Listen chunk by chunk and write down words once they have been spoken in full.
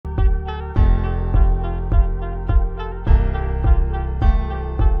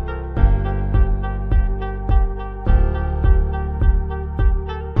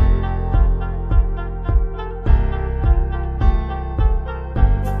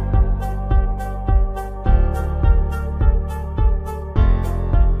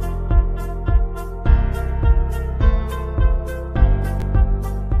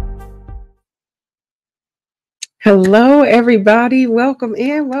Hello, everybody. Welcome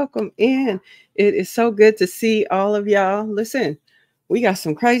in. Welcome in. It is so good to see all of y'all. Listen, we got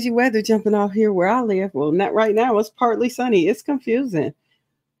some crazy weather jumping off here where I live. Well, not right now. It's partly sunny. It's confusing.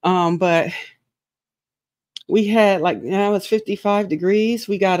 But we had like now it's 55 degrees.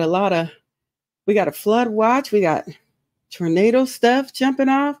 We got a flood watch. We got tornado stuff jumping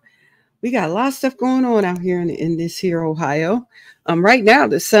off. We got a lot of stuff going on out here in this here Ohio. Right now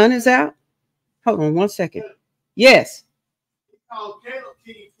the sun is out. Hold on one second. Yes.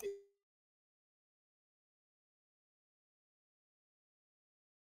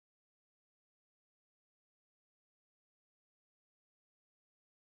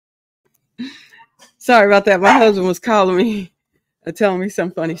 Sorry about that. My husband was calling me, telling me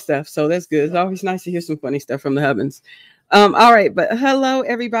some funny stuff. So that's good. It's always nice to hear some funny stuff from the husbands. All right, but hello,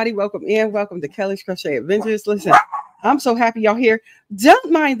 everybody. Welcome in. Welcome to Kelly's Crochet Adventures. Listen, I'm so happy y'all here.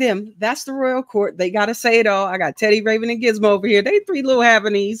 Don't mind them. That's the royal court. They got to say it all. I got Teddy, Raven, and Gizmo over here. They three little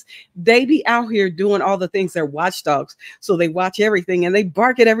Havanese. They be out here doing all the things. They're watchdogs. So they watch everything and they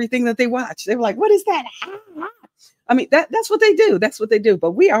bark at everything that they watch. They're like, what is that? I mean, that's what they do. That's what they do.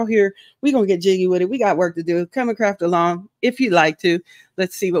 But we out here, we going to get jiggy with it. We got work to do. Come and craft along if you'd like to.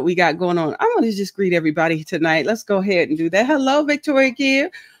 Let's see what we got going on. I want to just greet everybody tonight. Let's go ahead and do that. Hello, Victoria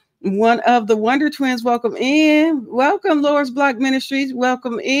Kid. One of the Wonder Twins. Welcome in. Welcome, Laura's Block Ministries.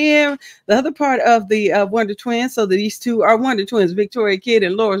 Welcome in. The other part of the Wonder Twins. So these two are Wonder Twins, Victoria Kid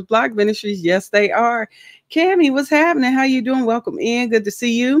and Laura's Block Ministries. Yes, they are. Cammie, what's happening? How you doing? Welcome in. Good to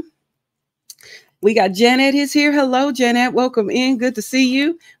see you. We got Janet is here. Hello, Janet. Welcome in. Good to see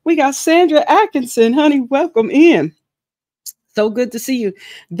you. We got Sandra Atkinson. Honey, welcome in. So good to see you.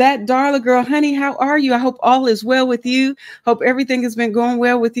 That Darla girl, honey, how are you? I hope all is well with you. Hope everything has been going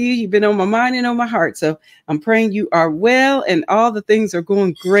well with you. You've been on my mind and on my heart. So I'm praying you are well and all the things are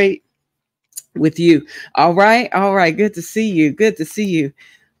going great with you. All right. All right. Good to see you. Good to see you.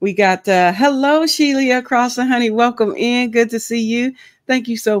 We got hello, Sheila Crossan, honey. Welcome in. Good to see you. Thank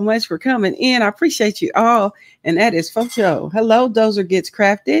you so much for coming in. I appreciate you all. And that is Focho. Hello, Dozer Gets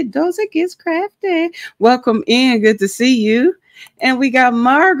Crafted. Dozer Gets Crafted. Welcome in. Good to see you. And we got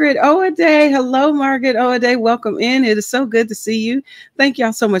Margaret Oaday. Hello, Margaret Oaday. Welcome in. It is so good to see you. Thank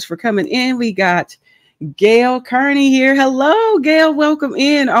y'all so much for coming in. We got Gail Kearney here. Hello, Gail. Welcome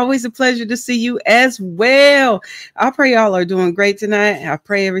in. Always a pleasure to see you as well. I pray y'all are doing great tonight. I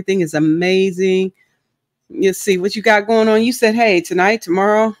pray everything is amazing. You see what you got going on. You said, hey, tonight,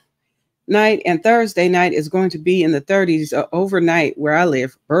 tomorrow night, and Thursday night is going to be in the 30s overnight where I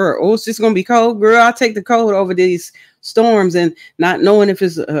live. Oh, it's just going to be cold. Girl, I'll take the cold over these storms and not knowing if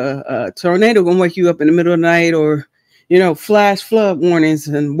it's a tornado going to wake you up in the middle of the night or, you know, flash flood warnings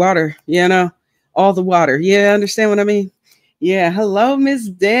and water, you know, all the water. Yeah, understand what I mean? Yeah. Hello, Miss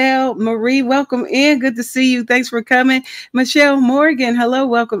Dale Marie. Welcome in. Good to see you. Thanks for coming. Michelle Morgan. Hello.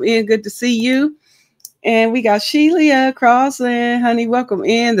 Welcome in. Good to see you. And we got Sheila Crossland, honey. Welcome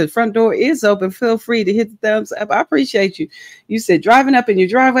in. The front door is open. Feel free to hit the thumbs up. I appreciate you. You said driving up in your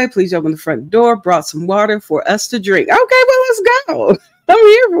driveway, please open the front door. Brought some water for us to drink. Okay, well, let's go. I'm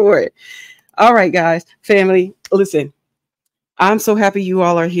here for it. All right, guys, family, listen. I'm so happy you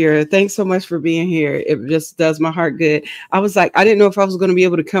all are here. Thanks so much for being here. It just does my heart good. I was like, I didn't know if I was going to be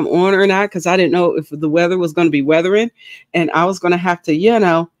able to come on or not because I didn't know if the weather was going to be weathering and I was going to have to, you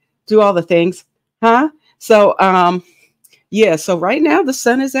know, do all the things. Huh? So, yeah, so right now the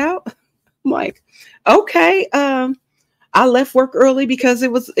sun is out. I'm like, okay. I left work early because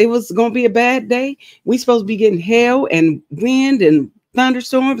it was going to be a bad day. We supposed to be getting hail and wind and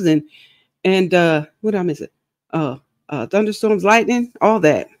thunderstorms and what I miss it? Thunderstorms, lightning, all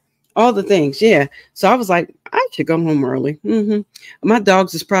that, all the things. Yeah. So I was like, I should go home early. My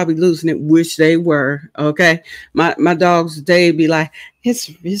dogs is probably losing it. Wish they were. Okay. My dogs, they'd be like,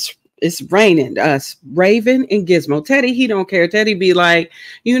 it's raining. Us, Raven and Gizmo. Teddy, he don't care. Teddy be like,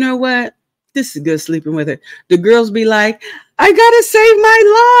 you know what? This is good sleeping with her. The girls be like, I gotta save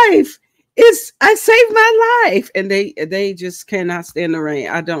my life. I saved my life. And they just cannot stand the rain.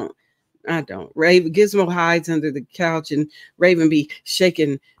 I don't. Raven, Gizmo hides under the couch and Raven be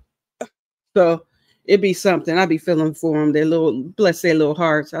shaking. So it'd be something. I'd be feeling for them. Their little, bless their little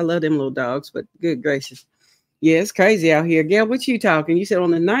hearts. I love them little dogs, but good gracious. Yeah, it's crazy out here. Gail, what you talking? You said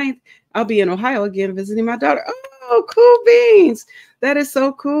on the 9th, I'll be in Ohio again visiting my daughter. Oh, cool beans. That is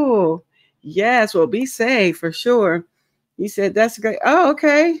so cool. Yes, well, be safe for sure. You said that's great. Oh,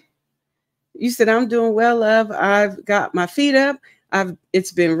 okay. You said I'm doing well, love. I've got my feet up.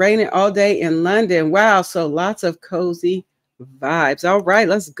 It's been raining all day in London. Wow, so lots of cozy vibes. All right,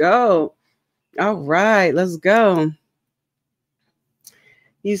 let's go. All right, let's go.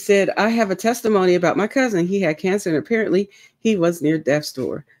 You said, I have a testimony about my cousin. He had cancer and apparently he was near death's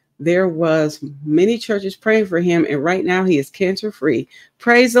door. There was many churches praying for him, and right now he is cancer free.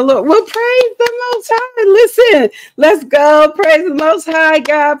 Praise the Lord. Well, praise the Most High. Listen, let's go. Praise the Most High,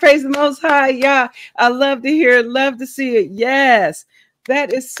 God. Praise the Most High, yeah. I love to hear it. Love to see it. Yes,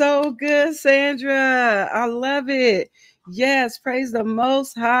 that is so good, Sandra. I love it. Yes, praise the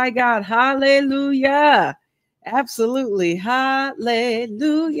Most High, God. Hallelujah. Absolutely.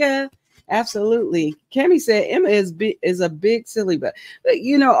 Hallelujah. Absolutely. Cammy said Emma is a big silly butt.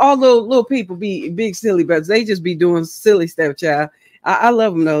 You know, all little people be big silly butts. They just be doing silly stuff, child. I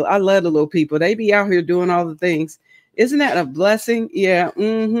love them though. I love the little people. They be out here doing all the things. Isn't that a blessing? Yeah.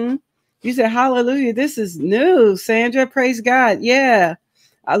 Mm-hmm. You said hallelujah. This is new, Sandra. Praise God. Yeah.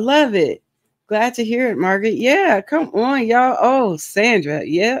 I love it. Glad to hear it, Margaret. Yeah. Come on, y'all. Oh, Sandra.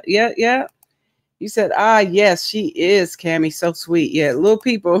 Yeah. Yeah. Yeah. You said, yes, she is, Cammy. So sweet. Yeah, little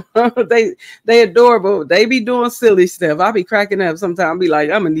people, they adorable. They be doing silly stuff. I'll be cracking up sometimes. Be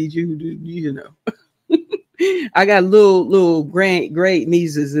like, I'm gonna need you to, you know. I got little great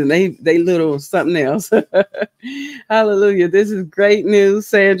nieces, and they little something else. Hallelujah. This is great news,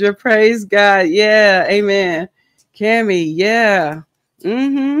 Sandra. Praise God. Yeah, amen. Cammy, yeah.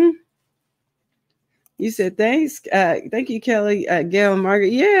 Mm-hmm. You said thanks. Thank you, Kelly, Gail, and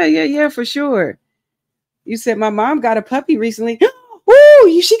Margaret. Yeah, for sure. You said my mom got a puppy recently.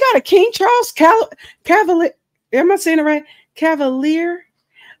 Woo! She got a King Charles Cavalier. Am I saying it right? Cavalier.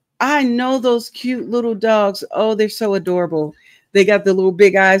 I know those cute little dogs. Oh, they're so adorable. They got the little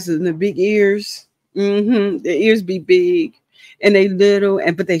big eyes and the big ears. Mm-hmm. The ears be big, and they little,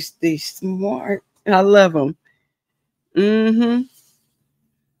 but they smart. I love them. Mm-hmm.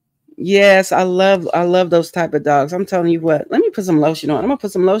 Yes, I love those type of dogs. I'm telling you what, let me put some lotion on. I'm gonna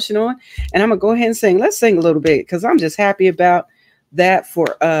put some lotion on and I'm gonna go ahead and sing. Let's sing a little bit because I'm just happy about that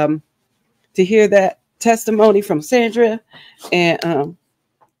for to hear that testimony from Sandra. And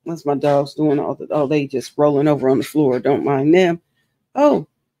what's my dogs doing? They just rolling over on the floor. Don't mind them. Oh,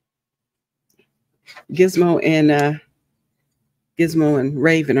 Gizmo and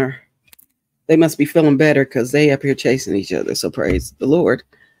Raven they must be feeling better because they up here chasing each other. So praise the Lord.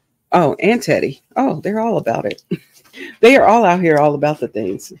 Oh, and Teddy. Oh, they're all about it. They are all out here all about the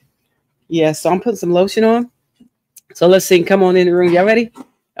things. Yeah, so I'm putting some lotion on. So let's sing. Come on in the room. Y'all ready?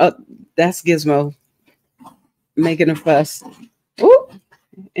 Oh, that's Gizmo making a fuss. Ooh,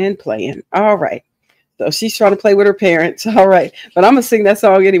 and playing. All right. So she's trying to play with her parents. All right. But I'm going to sing that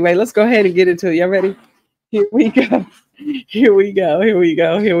song anyway. Let's go ahead and get into it. Y'all ready? Here we go. Here we go. Here we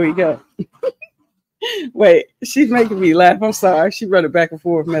go. Here we go. Wait, she's making me laugh. I'm sorry. She running back and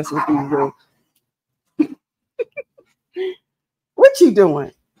forth messing with these girls. What you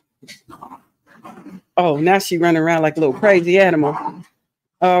doing? Oh, now she running around like a little crazy animal.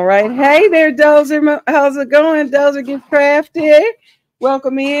 All right. Hey there, Dozer. How's it going? Dozer Get Crafty.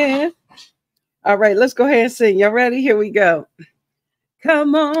 Welcome in. All right, let's go ahead and sing. Y'all ready? Here we go.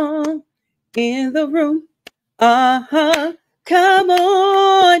 Come on in the room. Uh-huh. Come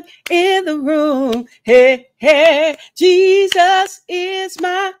on in the room. Hey, hey, Jesus is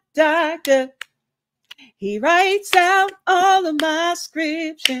my doctor. He writes out all of my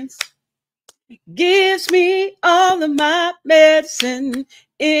scriptions, gives me all of my medicine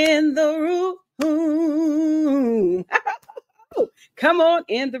in the room. Come on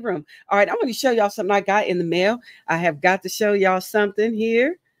in the room. All right, I'm going to show y'all something I got in the mail. I have got to show y'all something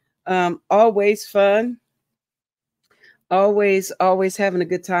here. Always fun. Always having a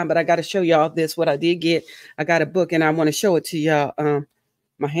good time, but I got to show y'all this, what I did get. I got a book and I want to show it to y'all.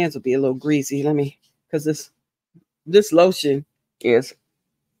 My hands will be a little greasy. Because this lotion is,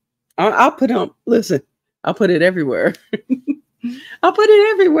 I'll put on, listen, I'll put it everywhere. I'll put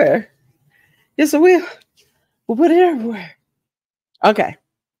it everywhere. Yes, I will. We'll put it everywhere. Okay.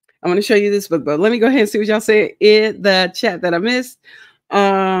 I'm going to show you this book, but let me go ahead and see what y'all say in the chat that I missed.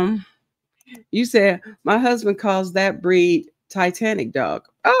 You said my husband calls that breed Titanic dog.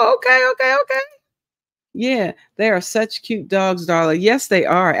 Oh, okay. Yeah, they are such cute dogs, darling. Yes, they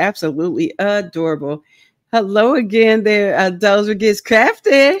are. Absolutely adorable. Hello again there. Dozer Gets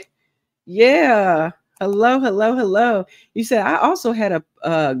Crafty. Yeah. Hello. You said I also had a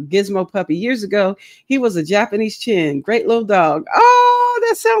Gizmo puppy years ago. He was a Japanese chin. Great little dog. Oh,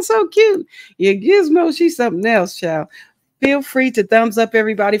 that sounds so cute. Yeah, Gizmo, she's something else, child. Feel free to thumbs up,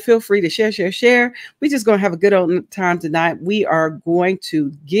 everybody. Feel free to share. We're just going to have a good old time tonight. We are going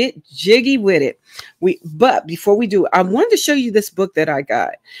to get jiggy with it. But before we do, I wanted to show you this book that I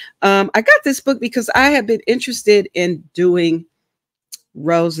got. I got this book because I have been interested in doing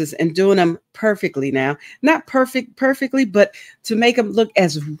roses and doing them perfectly now. Not perfectly, but to make them look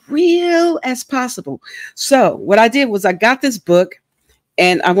as real as possible. So what I did was I got this book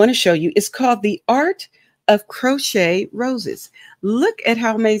and I want to show you. It's called The Art of Crochet Roses. Look at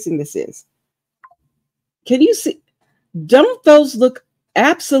how amazing this is. Can you see? Don't those look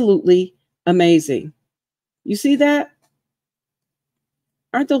absolutely amazing? You see that?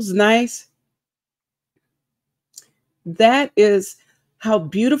 Aren't those nice? That is how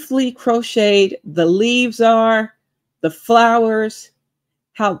beautifully crocheted the leaves are, the flowers,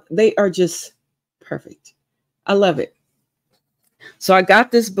 how they are just perfect. I love it. So I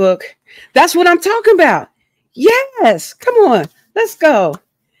got this book. That's what I'm talking about. Yes, come on, let's go.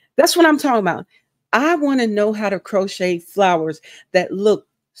 That's what I'm talking about. I want to know how to crochet flowers that look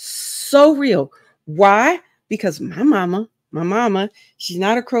so real. Why? Because my mama, she's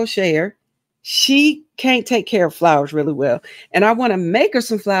not a crocheter. She can't take care of flowers really well. And I want to make her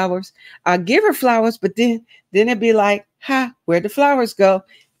some flowers. I'll give her flowers, but then it'd be like, where'd the flowers go?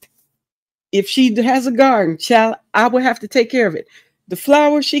 If she has a garden, child, I will have to take care of it. The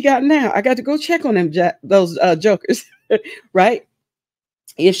flowers she got now, I got to go check on them, those jokers, right?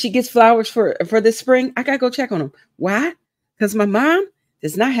 If she gets flowers for this spring, I got to go check on them. Why? Because my mom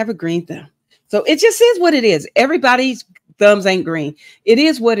does not have a green thumb. So it just is what it is. Everybody's thumbs ain't green. It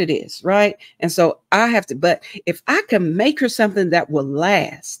is what it is, right? And so I have to, but if I can make her something that will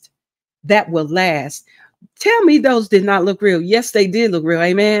last, tell me those did not look real. Yes, they did look real.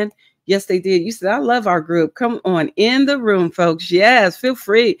 Amen. Yes, they did. You said, I love our group. Come on in the room, folks. Yes, feel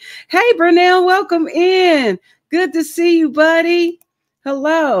free. Hey, Burnell, welcome in. Good to see you, buddy.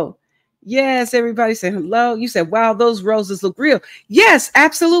 Hello. Yes, everybody said hello. You said, wow, those roses look real. Yes,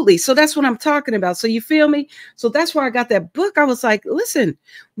 absolutely. So that's what I'm talking about. So you feel me? So that's why I got that book. I was like, listen,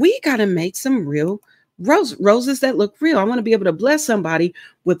 we got to make some real roses that look real. I want to be able to bless somebody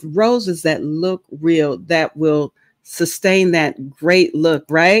with roses that look real, that will sustain that great look,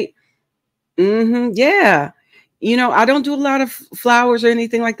 right? Yeah. You know, I don't do a lot of flowers or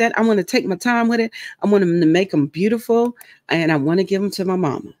anything like that. I want to take my time with it. I want them to make them beautiful, and I want to give them to my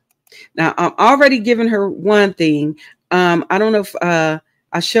mama. Now, I'm already giving her one thing. I don't know if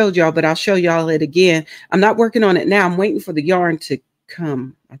I showed y'all, but I'll show y'all it again. I'm not working on it now. I'm waiting for the yarn to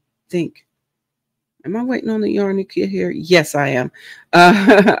come, I think. Am I waiting on the yarn to get here? Yes, I am.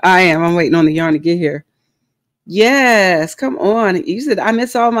 I am. I'm waiting on the yarn to get here. Yes, come on. You said, I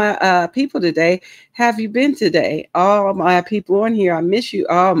miss all my people today. Have you been today? All my people on here. I miss you,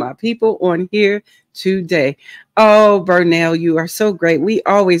 all my people on here today. Oh, Burnell, you are so great. We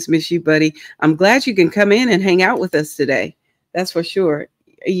always miss you, buddy. I'm glad you can come in and hang out with us today. That's for sure.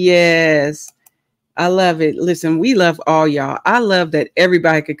 Yes, I love it. Listen, we love all y'all. I love that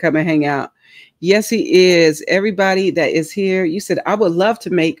everybody could come and hang out. Yes, he is. Everybody that is here. You said, I would love to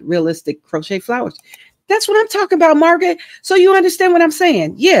make realistic crochet flowers. That's what I'm talking about, Margaret. So you understand what I'm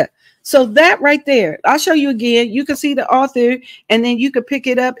saying? Yeah. So that right there, I'll show you again. You can see the author, and then you can pick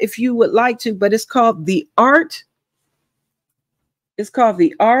it up if you would like to, but it's called The Art. It's called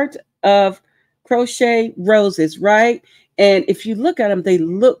The Art of Crochet Roses, right? And if you look at them, they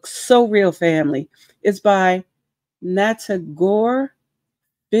look so real, family. It's by Natagore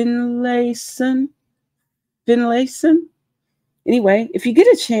Finlayson. Anyway, if you get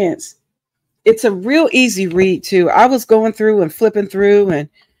a chance, it's a real easy read too. I was going through and flipping through and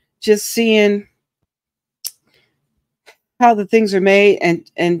just seeing how the things are made,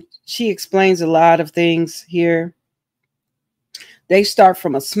 and she explains a lot of things here. They start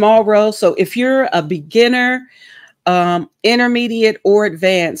from a small row. So if you're a beginner, intermediate, or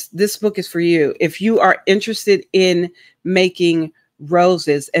advanced, this book is for you. If you are interested in making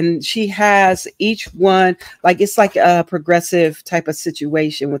roses, and she has each one, like it's like a progressive type of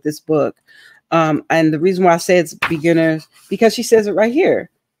situation with this book. And the reason why I say it's beginners, because she says it right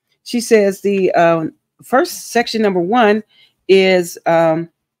here. She says the first section, number 1, is a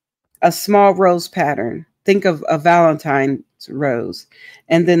small rose pattern. Think of a Valentine's rose.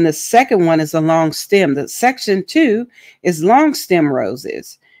 And then the second one is a long stem. The section 2 is long stem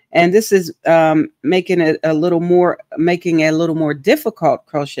roses. And this is making it a little more difficult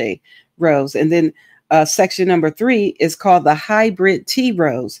crochet rose. And then section number 3 is called the hybrid tea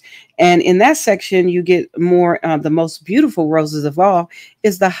rose. And in that section, you get more, the most beautiful roses of all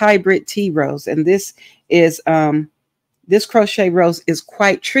is the hybrid tea rose. And this is, this crochet rose is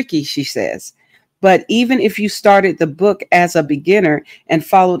quite tricky, she says. But even if you started the book as a beginner and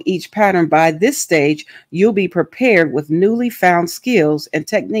followed each pattern by this stage, you'll be prepared with newly found skills and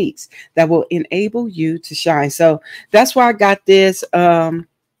techniques that will enable you to shine. So that's why I got this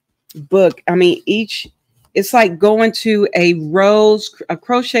book. I mean, each it's like going to a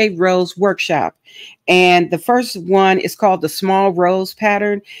crochet rose workshop. And the first one is called the small rose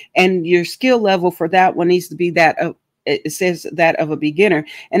pattern. And your skill level for that one needs to be that of, it says that of a beginner.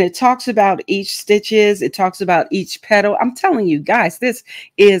 And it talks about each stitches. It talks about each petal. I'm telling you guys, this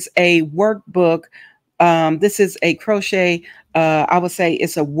is a workbook. This is a crochet. I would say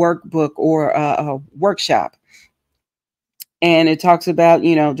it's a workbook or a workshop. And it talks about,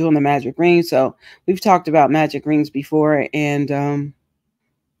 you know, doing the magic ring. So we've talked about magic rings before, and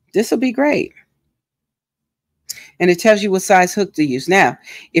this will be great. And it tells you what size hook to use. Now,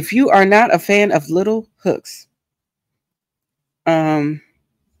 if you are not a fan of little hooks, you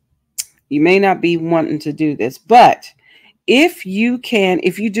may not be wanting to do this. But if you can,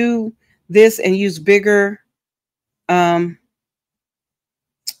 if you do this and use bigger hooks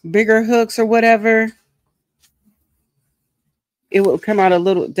or whatever, it will come out a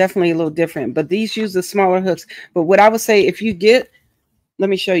little, definitely a little different. But these use the smaller hooks. But what I would say, if you get, let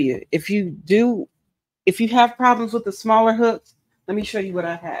me show you. If you have problems with the smaller hooks, let me show you what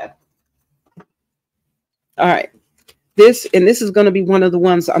I have. All right. This is going to be one of the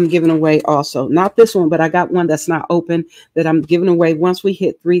ones I'm giving away also. Not this one, but I got one that's not open that I'm giving away once we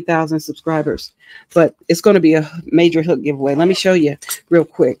hit 3,000 subscribers. But it's going to be a major hook giveaway. Let me show you real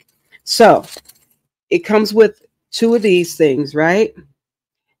quick. So it comes with 2 of these things, right?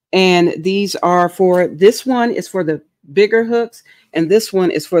 And these are for, this one is for the bigger hooks, and this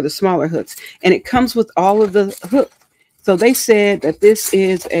one is for the smaller hooks. And it comes with all of the hooks. So they said that this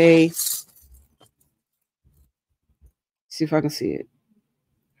is a, see if I can see it.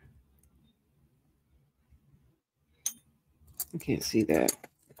 I can't see that.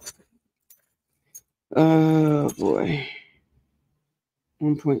 Oh boy.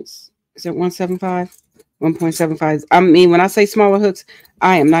 1 point, is that 175? 1.75. I mean, when I say smaller hooks,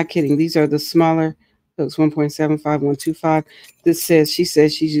 I am not kidding. These are the smaller hooks. 1.75, 125. This says, she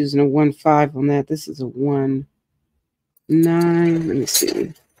says she's using a 1.5 on that. This is a 1.9. Let me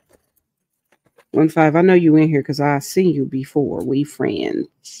see. 1.5. I know you in here because I've seen you before. We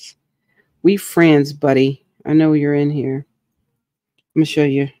friends. We friends, buddy. I know you're in here. I'm gonna show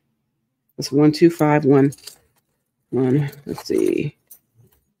you. It's 1.25, 1. Let's see.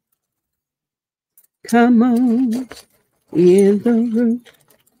 Come on in the room. I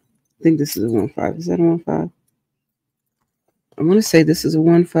think this is a 1.5. Is that a 1.5? I want to say this is a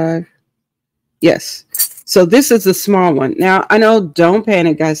 1.5. Yes. So this is the small one. Now, I know, don't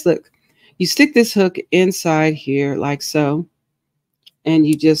panic, guys. Look, you stick this hook inside here like so, and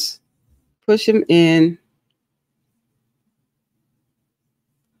you just push them in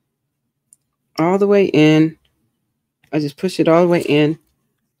all the way in. I just push it all the way in.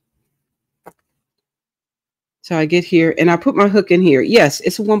 So I get here and I put my hook in here. Yes,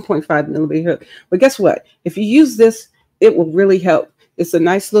 it's a 1.5 millimeter hook. But guess what? If you use this, it will really help. It's a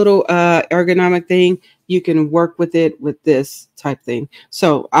nice little ergonomic thing. You can work with it with this type thing.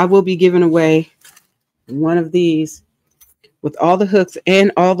 So I will be giving away one of these with all the hooks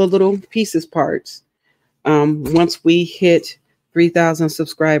and all the little pieces parts once we hit 3,000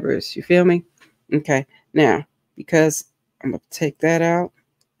 subscribers. You feel me? Okay. Now, because I'm going to take that out.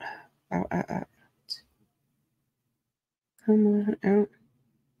 Come on out.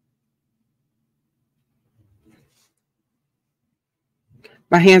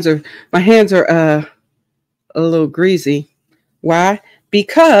 My hands are a little greasy. Why?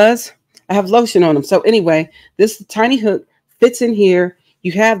 Because I have lotion on them. So anyway, this tiny hook fits in here.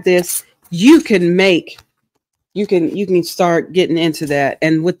 You have this. You can start getting into that.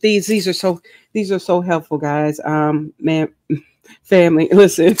 And with these are so helpful, guys. Man, family,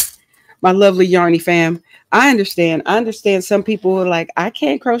 listen, my lovely yarny fam. I understand some people are like, I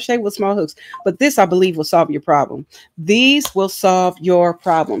can't crochet with small hooks, but this, I believe, will solve your problem. These will solve your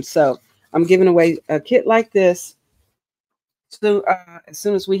problem. So I'm giving away a kit like this. So as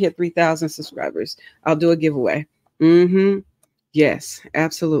soon as we hit 3,000 subscribers, I'll do a giveaway. Yes,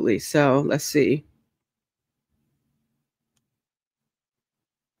 absolutely. So let's see.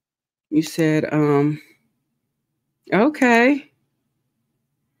 You said, okay.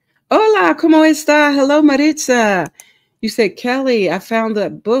 Hola, ¿cómo está? Hello, Maritza. You said, Kelly, I found the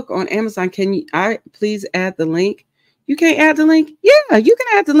book on Amazon. Can I please add the link? You can't add the link? Yeah, you can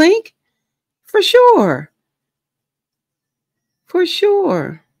add the link. For sure. For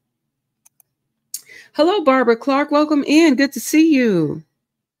sure. Hello, Barbara Clark. Welcome in. Good to see you.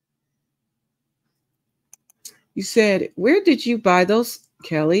 You said, where did you buy those,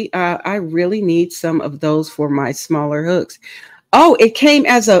 Kelly? I really need some of those for my smaller hooks. Oh,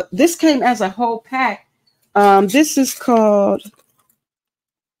 this came as a whole pack. This is called,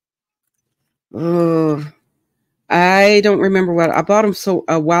 I don't remember what I bought them so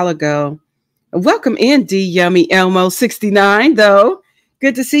a while ago. Welcome in, D Yummy Elmo 69, though.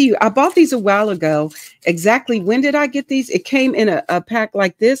 Good to see you. I bought these a while ago. Exactly when did I get these? It came in a pack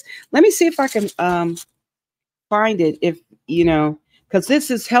like this. Let me see if I can find it. If you know, because this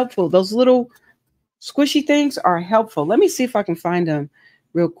is helpful. Those little squishy things are helpful. Let me see if I can find them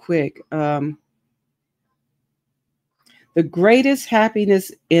real quick. The greatest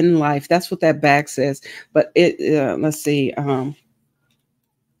happiness in life. That's what that bag says. But it let's see.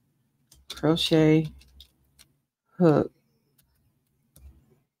 Crochet hook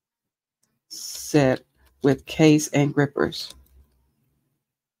set with case and grippers.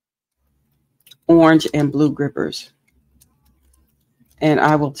 Orange and blue grippers. And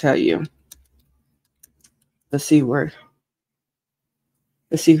I will tell you the C word.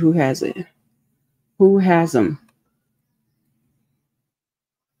 Let's see who has it. Who has them?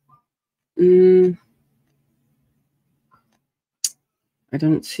 I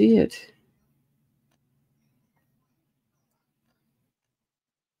don't see it.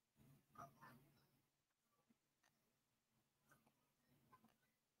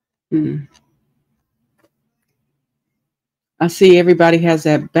 I see everybody has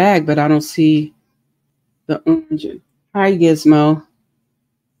that bag, but I don't see the orange. Hi, Gizmo.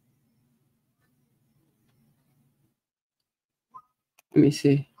 Let me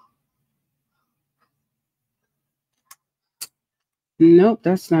see. Nope,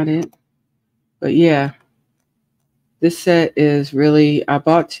 that's not it. But yeah, this set is really, I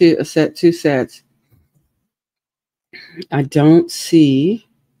bought two sets. I don't see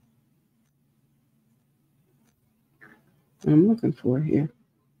what I'm looking for here.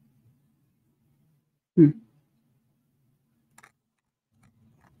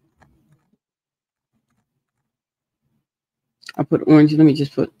 I'll put orange. Let me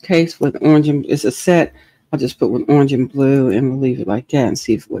just put case with orange. And it's a set. I'll just put with orange and blue and we'll leave it like that and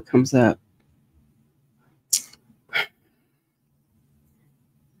see what comes up.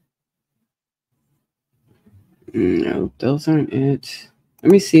 No, those aren't it.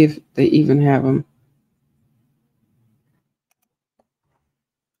 Let me see if they even have them.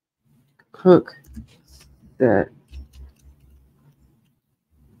 Hook set.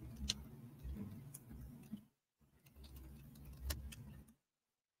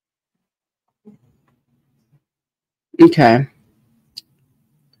 Okay.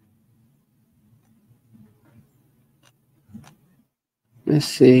 Let's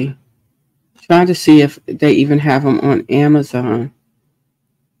see. Trying to see if they even have them on Amazon.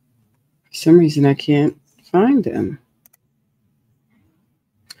 For some reason, I can't find them.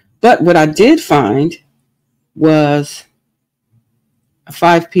 But what I did find was a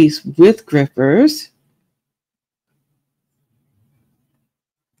 5-piece with grippers.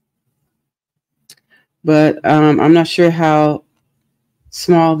 But I'm not sure how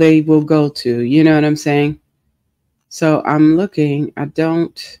small they will go to. You know what I'm saying? So I'm looking. I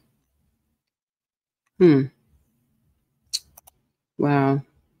don't. Wow.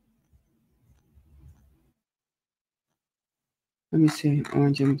 Let me see.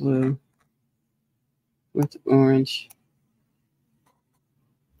 Orange and blue with orange.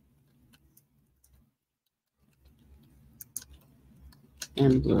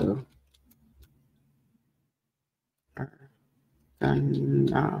 And blue.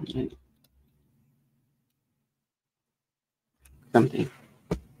 Something.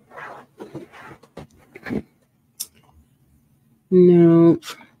 Nope.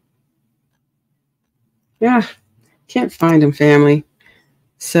 Yeah, can't find them, family.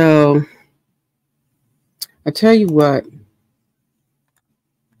 So I tell you what.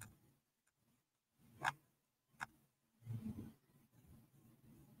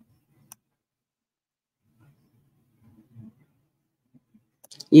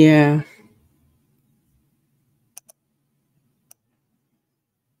 Yeah.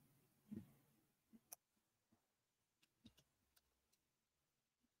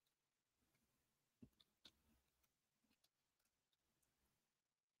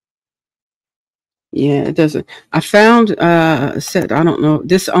 Yeah, it doesn't. I found a set. I don't know.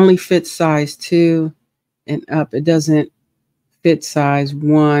 This only fits size 2 and up. It doesn't fit size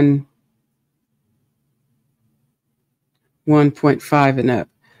 1.5 and up.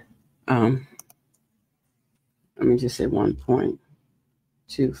 Let me just say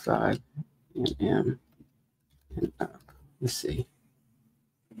 1.25 and up. Let's see.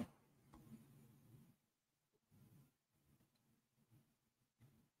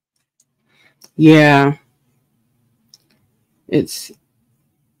 Yeah. It's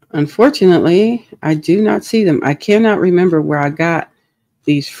unfortunately, I do not see them. I cannot remember where I got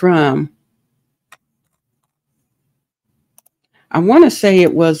these from. I want to say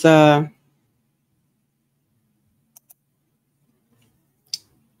it was where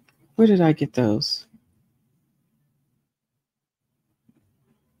did I get those?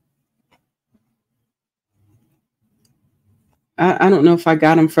 I don't know if I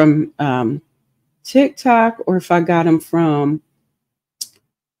got them from TikTok or if I got them from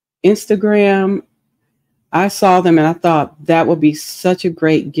Instagram. I saw them and I thought that would be such a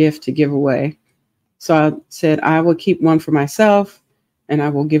great gift to give away. So I said I will keep one for myself and I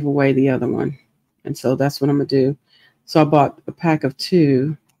will give away the other one. And so that's what I'm going to do. So I bought a pack of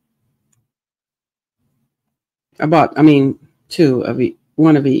 2. I mean, 2 of each,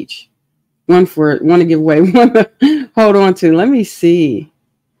 one of each. One to give away, one to hold on to. Let me see.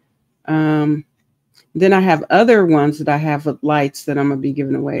 Then I have other ones that I have with lights that I'm going to be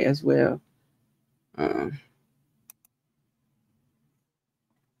giving away as well.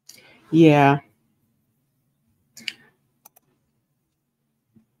 Yeah.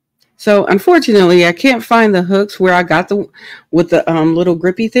 So unfortunately, I can't find the hooks where I got the little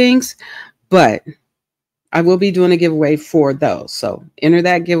grippy things, but I will be doing a giveaway for those. So enter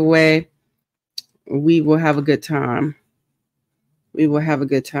that giveaway. We will have a good time. We will have a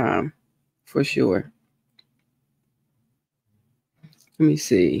good time for sure. Let me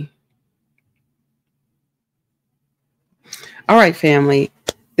see. All right, family.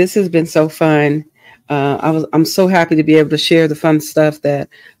 This has been so fun. I'm so happy to be able to share the fun stuff that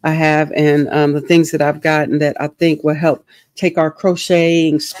I have and the things that I've gotten that I think will help take our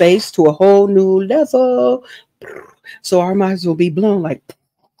crocheting space to a whole new level. So our minds will be blown like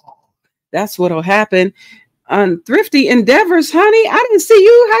that's what'll happen on Thrifty Endeavors, honey. I didn't see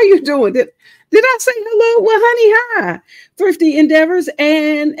you. How you doing? Did I say hello? Well, honey, hi. Thrifty Endeavors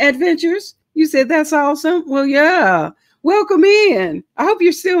and Adventures. You said that's awesome. Well, yeah. Welcome in. I hope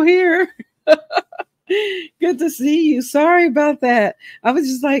you're still here. Good to see you. Sorry about that. I was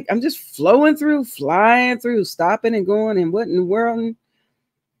just like, I'm just flowing through, flying through, stopping and going and what in the world.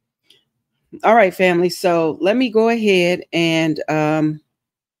 All right, family. So let me go ahead and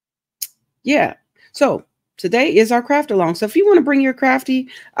yeah. So today is our craft along. So if you want to bring your crafty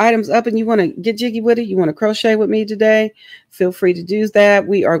items up and you want to get jiggy with it, you want to crochet with me today, feel free to do that.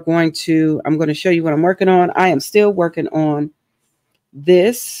 I'm going to show you what I'm working on. I am still working on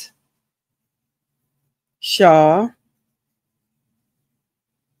this shawl.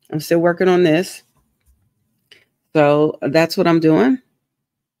 I'm still working on this. So that's what I'm doing.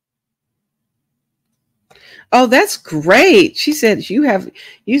 Oh, that's great. She said you have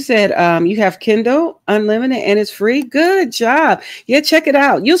Kindle Unlimited and it's free. Good job. Yeah, check it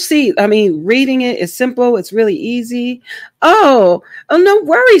out. You'll see. I mean, reading it is simple. It's really easy. Oh, no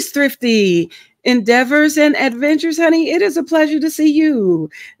worries, Thrifty Endeavors and Adventures, honey. It is a pleasure to see you.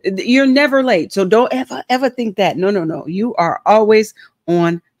 You're never late. So don't ever think that. No. You are always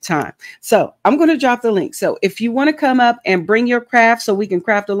on time. So I'm going to drop the link. So if you want to come up and bring your craft so we can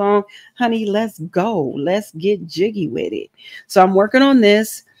craft along, honey, let's go. Let's get jiggy with it. So I'm working on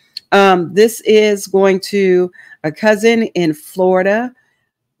this. This is going to a cousin in Florida.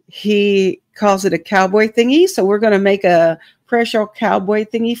 He calls it a cowboy thingy. So we're going to make a prayer shawl cowboy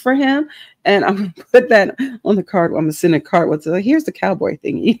thingy for him. And I'm going to put that on the card. I'm going to send a card with it. Here's the cowboy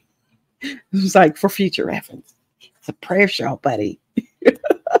thingy. It's like for future reference. It's a prayer shawl, buddy.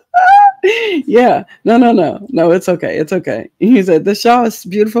 Yeah, no, it's okay. It's okay. He said the shawl is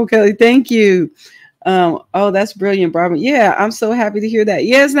beautiful, Kelly. Thank you. Oh, that's brilliant, Barbara. Yeah, I'm so happy to hear that.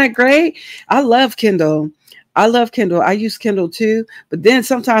 Yeah, isn't that great? I love Kindle. I use Kindle too, but then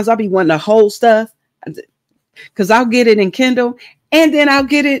sometimes I'll be wanting to hold stuff because I'll get it in Kindle and then I'll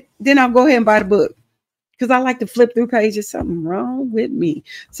get it. Then I'll go ahead and buy the book. Because I like to flip through pages. Something wrong with me.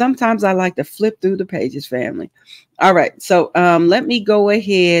 Sometimes I like to flip through the pages, family. All right. So let me go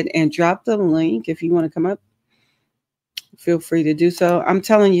ahead and drop the link. If you want to come up, feel free to do so. I'm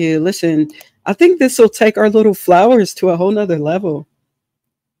telling you, listen, I think this will take our little flowers to a whole nother level.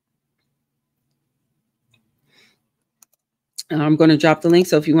 I'm going to drop the link.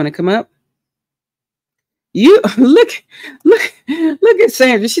 So if you want to come up. You look at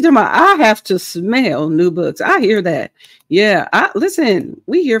Sandra. She talking about I have to smell new books. I hear that. Yeah, listen,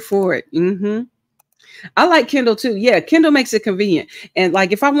 we here for it. I like Kindle too. Yeah, Kindle makes it convenient. And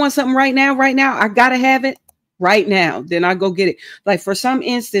like if I want something right now, I gotta have it right now. Then I go get it. Like for some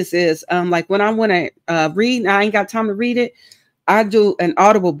instances, like when I want to read and I ain't got time to read it, I do an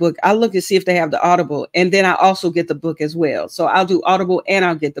Audible book. I look to see if they have the Audible, and then I also get the book as well. So I'll do Audible and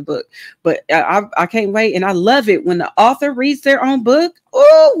I'll get the book. But I can't wait, and I love it when the author reads their own book.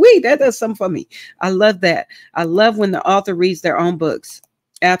 Oh, that does something for me. I love that. I love when the author reads their own books.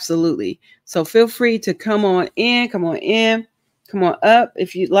 Absolutely. So feel free to come on in. Come on up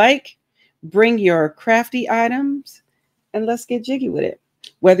if you'd like. Bring your crafty items and let's get jiggy with it.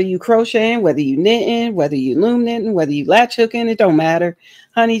 Whether you crocheting, whether you knitting, whether you loom knitting, whether you latch hooking, it don't matter.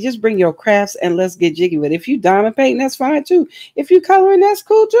 Honey, just bring your crafts and let's get jiggy with it. If you diamond painting, that's fine too. If you coloring, that's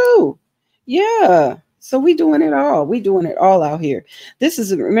cool too. Yeah. So we doing it all. We doing it all out here.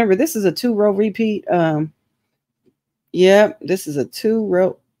 Remember, this is a 2-row repeat. Yeah, this is a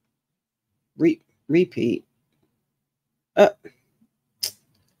 2-row repeat.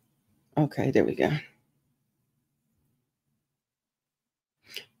 Okay, there we go.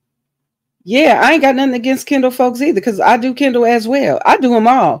 Yeah, I ain't got nothing against Kindle folks either because I do Kindle as well. I do them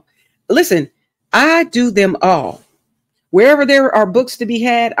all. Listen, I do them all. Wherever there are books to be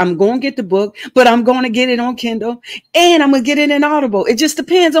had, I'm going to get the book, but I'm going to get it on Kindle and I'm going to get it in Audible. It just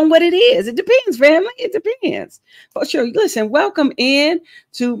depends on what it is. It depends, family. It depends. For sure. Listen, welcome in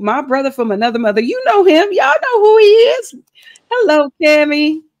to my brother from another mother. You know him. Y'all know who he is. Hello,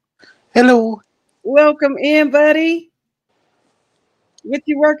 Cammy. Hello. Welcome in, buddy. What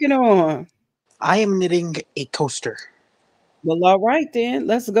you working on? I am knitting a coaster. Well, all right then.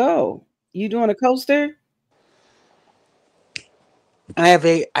 Let's go. You doing a coaster?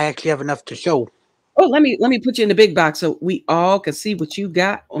 I actually have enough to show. Oh, let me put you in the big box so we all can see what you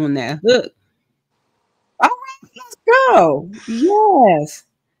got on that hook. All right, let's go. Yes.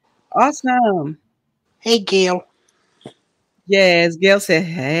 Awesome. Hey, Gail. Yes, Gail said,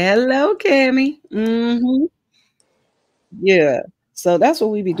 hello, Cammy. Mm-hmm. Yeah. So that's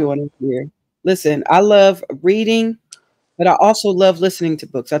what we be doing here. Listen, I love reading, but I also love listening to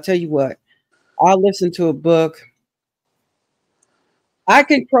books. I'll tell you what, I'll listen to a book. I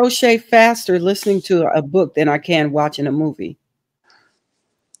can crochet faster listening to a book than I can watching a movie.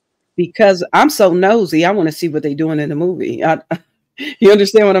 Because I'm so nosy, I want to see what they're doing in the movie. You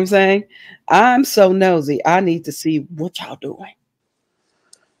understand what I'm saying? I'm so nosy. I need to see what y'all doing.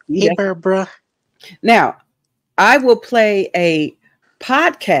 Hey, Barbara. Now, I will play a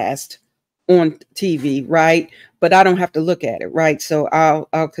podcast on TV, right? But I don't have to look at it, right? So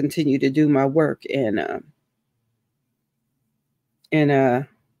I'll continue to do my work and I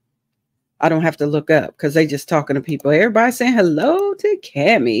don't have to look up because they just talking to people. Everybody saying hello to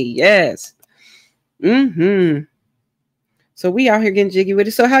Cammy. Yes. Mm-hmm. So we out here getting jiggy with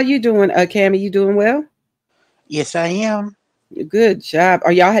it. So how you doing, Cammy? You doing well? Yes, I am. Good job.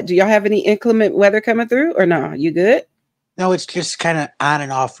 Do y'all have any inclement weather coming through or no? You good? No, it's just kind of on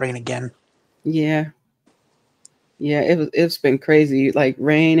and off rain again. Yeah. Yeah, it's been crazy, like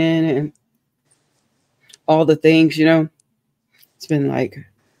raining and all the things, you know. It's been like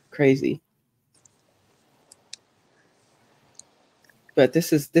crazy. But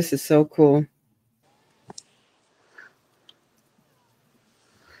this is so cool.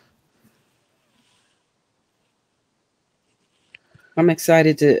 I'm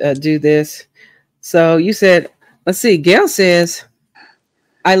excited to do this. So you said, let's see, Gail says,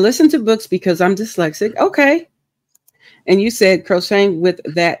 I listen to books because I'm dyslexic. Okay. And you said crocheting with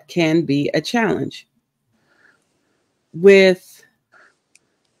that can be a challenge. With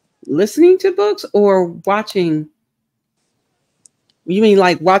listening to books or watching? You mean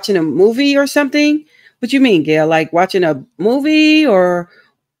like watching a movie or something? What you mean, Gail? Like watching a movie or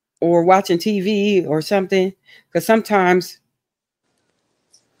watching TV or something? Because sometimes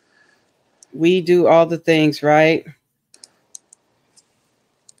we do all the things, right?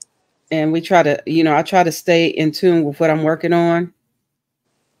 And we try to, I try to stay in tune with what I'm working on.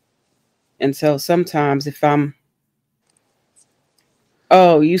 And so sometimes if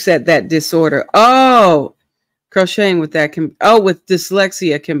you said that disorder. Oh, crocheting with that with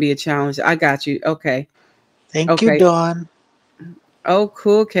dyslexia can be a challenge. I got you. Okay. Thank you, Dawn. Oh,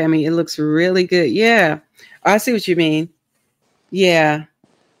 cool, Cammy. It looks really good. Yeah. I see what you mean. Yeah.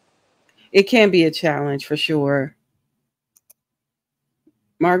 It can be a challenge for sure.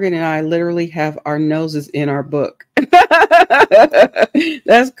 Margaret and I literally have our noses in our book.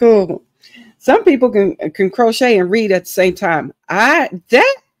 That's cool. Some people can crochet and read at the same time.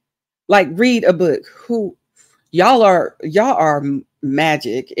 Like read a book. Who y'all are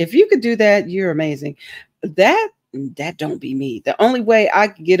magic. If you could do that, you're amazing. That don't be me. The only way I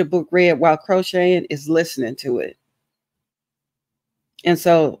could get a book read while crocheting is listening to it. And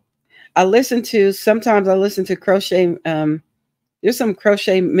so sometimes I listen to crochet. There's some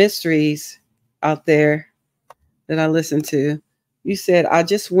crochet mysteries out there that I listen to. You said, I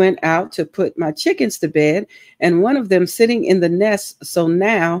just went out to put my chickens to bed and one of them sitting in the nest. So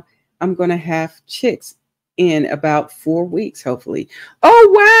now I'm going to have chicks in about 4 weeks, hopefully.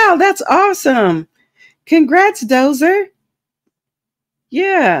 Oh, wow. That's awesome. Congrats, Dozer.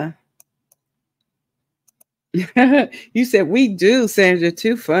 Yeah. You said we do, Sandra.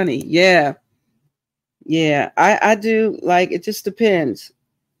 Too funny. Yeah. Yeah. I do. Like, it just depends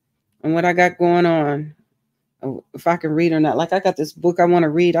on what I got going on. If I can read or not. Like, I got this book I want to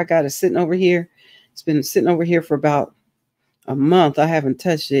read. I got it sitting over here. It's been sitting over here for about a month. I haven't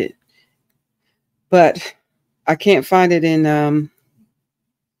touched it. But I can't find it in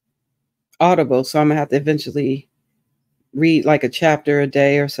Audible. So I'm going to have to eventually read like a chapter a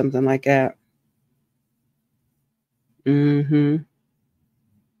day or something like that. Mm-hmm.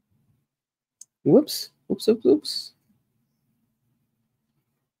 Whoops. Whoops, whoops, whoops.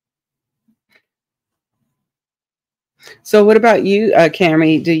 So what about you,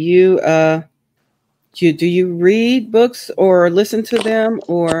 Cammy? Do you read books or listen to them,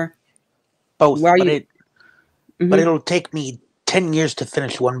 or both? But but it'll take me 10 years to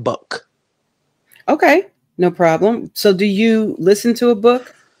finish one book. Okay, no problem. So do you listen to a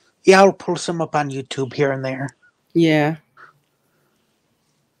book? Yeah, I'll pull some up on YouTube here and there. Yeah.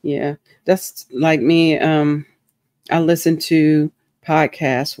 Yeah. That's like me. I listen to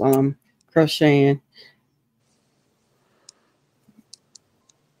podcasts while I'm crocheting.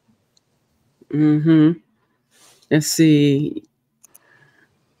 Mm-hmm. Let's see.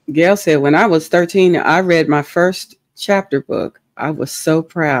 Gail said, when I was 13, I read my first chapter book. I was so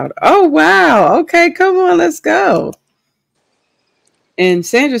proud. Oh, wow. Okay, come on, let's go. And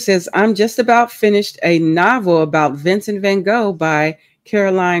Sandra says, I'm just about finished a novel about Vincent van Gogh by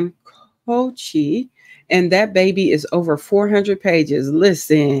Caroline Kochi, and that baby is over 400 pages.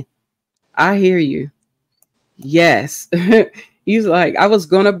 Listen, I hear you. Yes. He's like, I was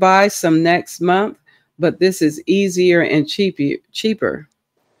going to buy some next month, but this is easier and cheaper.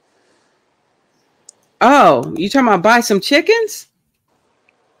 Oh, you talking about buy some chickens?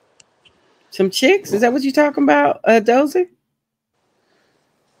 Some chicks? Is that what you're talking about, Dozy?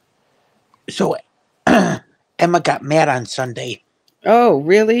 So Emma got mad on Sunday. Oh,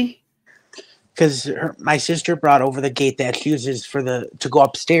 really? Because my sister brought over the gate that she uses to go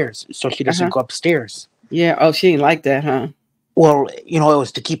upstairs, so she doesn't go upstairs. Yeah. Oh, she didn't like that, huh? Well, it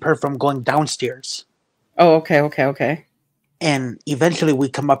was to keep her from going downstairs. Oh, okay. And eventually we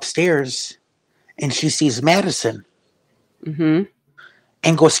come upstairs, and she sees Madison. Mm-hmm.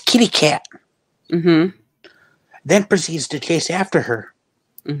 And goes, kitty cat. Mm-hmm. Then proceeds to chase after her.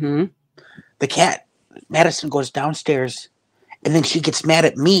 Mm-hmm. The cat, Madison, goes downstairs, and then she gets mad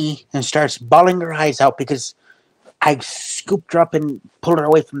at me and starts bawling her eyes out because I scooped her up and pulled her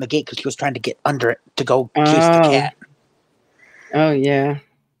away from the gate because she was trying to get under it to go chase the cat. Oh, yeah.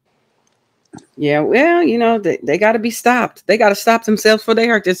 Yeah, well, they got to be stopped. They got to stop themselves before they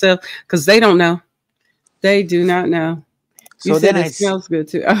hurt themselves because they don't know. They do not know. So then it smells good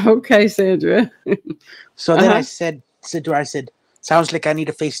too. Okay, Sandra. So then I said to her, sounds like I need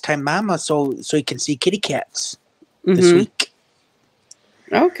to FaceTime Mama so you can see kitty cats this week.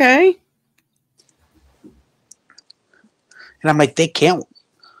 Okay. And I'm like, they can't,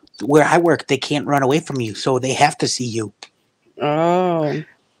 where I work, they can't run away from you, so they have to see you. Oh.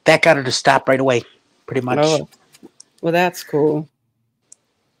 That got her to stop right away, pretty much. Oh. Well, that's cool.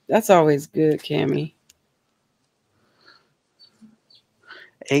 That's always good, Cammy.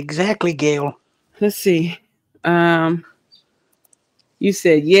 Exactly, Gail. Let's see. You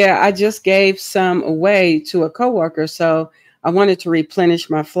said, yeah, I just gave some away to a coworker, so I wanted to replenish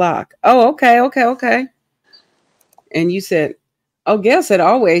my flock. Oh, okay. And you said, oh, Gail said,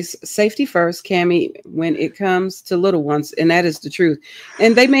 always safety first, Cammy, when it comes to little ones. And that is the truth.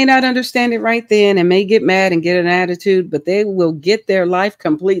 And they may not understand it right then and may get mad and get an attitude, but they will get their life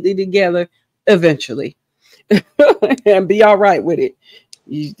completely together eventually and be all right with it.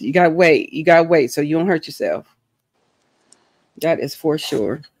 You got to wait. You got to wait so you don't hurt yourself. That is for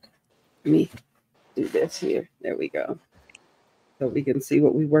sure. Let me do this here. There we go. So we can see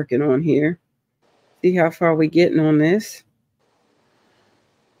what we're working on here. See how far we're getting on this.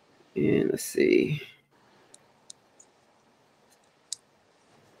 And let's see.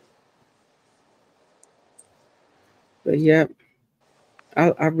 But yeah,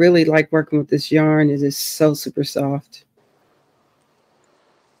 I really like working with this yarn. It is so super soft.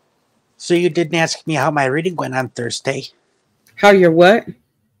 So you didn't ask me how my reading went on Thursday. How your what?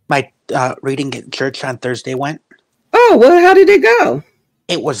 My reading at church on Thursday went. Oh, well, how did it go?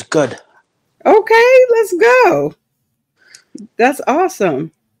 It was good. Okay, let's go. That's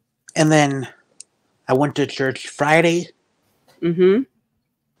awesome. And then I went to church Friday. Mm-hmm.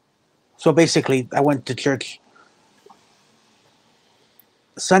 So basically, I went to church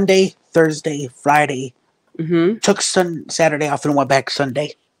Sunday, Thursday, Friday. Mm-hmm. Took Saturday off and went back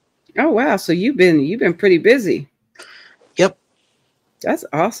Sunday. Oh wow! So you've been pretty busy. Yep. That's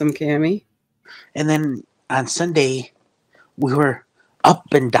awesome, Cammy. And then on Sunday, we were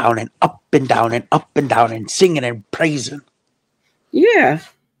up and down and up and down and up and down and singing and praising. Yeah.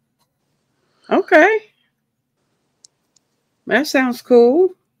 Okay. That sounds cool.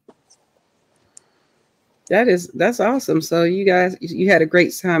 That's awesome. So you guys, you had a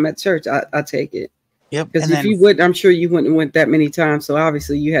great time at church. I take it. Yep. Because And if then you wouldn't, I'm sure you wouldn't have went that many times. So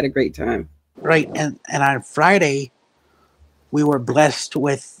obviously you had a great time. right, and on Friday, we were blessed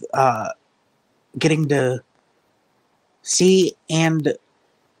with getting to see and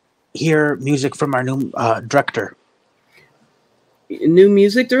hear music from our new director. New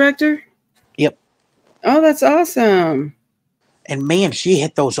music director? Yep. Oh, that's awesome. And man, she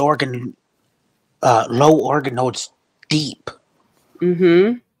hit those organ, low organ notes deep.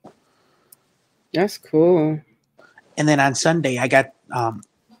 Mm-hmm. That's cool. And then on Sunday, I got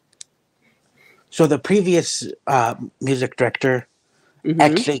so the previous music director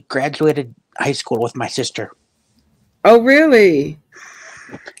actually graduated high school with my sister. Oh, really?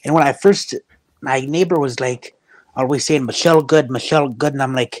 And when I first, my neighbor was like always saying Michelle Good, and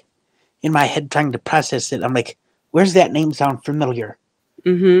I'm like in my head trying to process it. I'm like, where's that name sound familiar?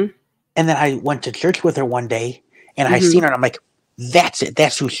 Mm-hmm. And then I went to church with her one day, and I seen her, and I'm like, that's it.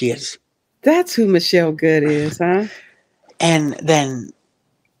 That's who she is. That's who Michelle Good is, huh? And then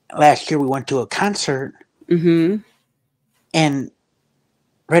last year we went to a concert, and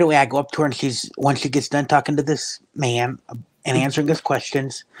right away I go up to her, and once she gets done talking to this man and answering his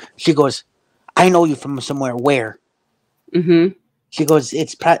questions, she goes, I know you from somewhere. Where? She goes,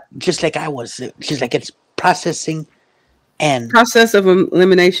 it's just like I was. She's like, it's processing and process of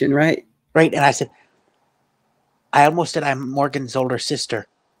elimination, right? Right. And I said, I almost said I'm Morgan's older sister.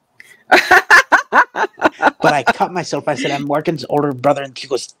 But I cut myself. I said, I'm Morgan's older brother. And she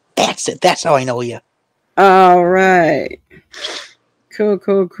goes, that's it. That's how I know you. All right. Cool,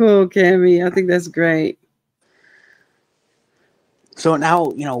 Cammie. I think that's great. So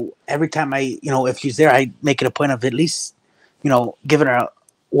now, every time if she's there, I make it a point of at least, giving her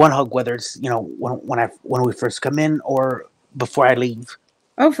one hug, whether it's, when we first come in or before I leave.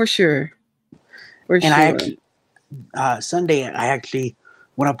 Oh, for sure. I actually, Sunday, I actually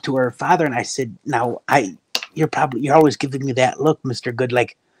went up to her father and I said, now you're always giving me that look, Mr. Good.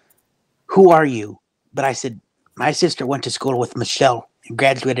 Like, who are you? But I said, my sister went to school with Michelle and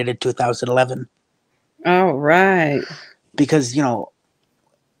graduated in 2011. All right. Because,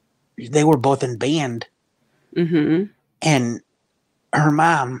 they were both in band. And her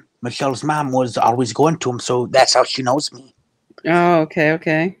mom, Michelle's mom, was always going to him. So that's how she knows me. Oh,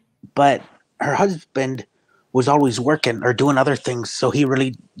 okay. But her husband was always working or doing other things. So he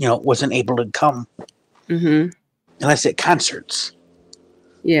really, wasn't able to come. Unless at concerts.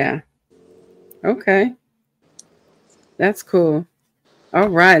 Yeah. Okay. That's cool. All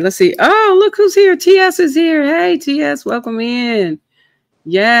right. Let's see. Oh, look who's here. TS is here. Hey, TS, welcome in.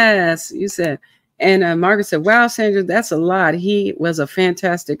 Yes, you said. And Margaret said, wow, Sandra, that's a lot. He was a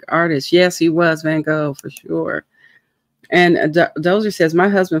fantastic artist. Yes, he was Van Gogh for sure. And Dozer says, my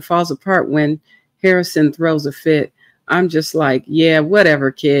husband falls apart when Harrison throws a fit. I'm just like, yeah,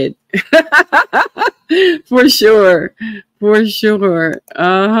 whatever, kid. For sure.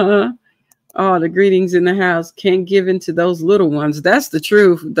 Uh-huh. Oh, the greetings in the house. Can't give in to those little ones. That's the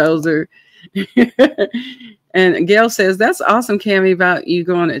truth. Those are. And Gail says, that's awesome, Cammie, about you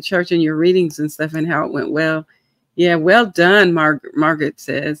going to church and your readings and stuff and how it went well. Yeah, well done, Margaret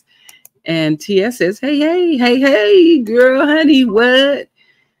says. And TS says, hey, girl, honey, what?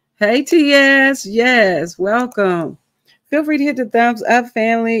 Hey, TS. Yes, welcome. Feel free to hit the thumbs up,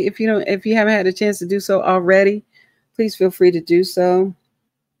 family. If you haven't had a chance to do so already, please feel free to do so.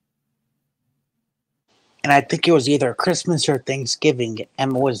 And I think it was either Christmas or Thanksgiving.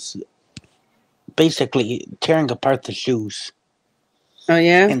 Emma was basically tearing apart the shoes. Oh,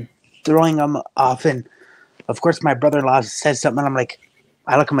 yeah? And throwing them off. And, of course, my brother-in-law says something, and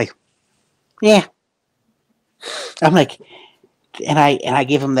I look, I'm like, yeah. I'm like, and I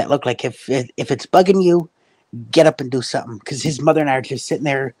gave him that look, like, if it's bugging you, get up and do something. Because his mother and I are just sitting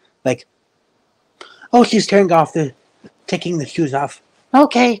there, like, oh, she's taking the shoes off.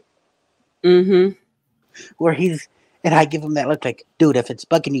 Okay. Where and I give him that look like, dude, if it's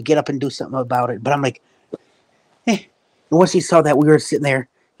bugging you, get up and do something about it. But I'm like, eh. And once he saw that we were sitting there,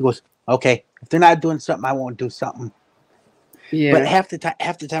 he goes, okay, if they're not doing something, I won't do something. Yeah. But half the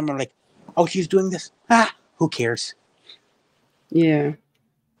time I'm like, oh, she's doing this. Who cares? Yeah.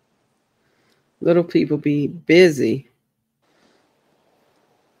 Little people be busy.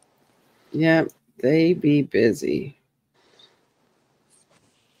 Yep, they be busy.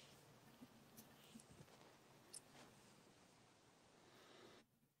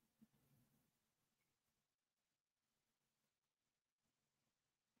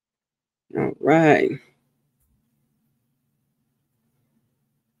 All right.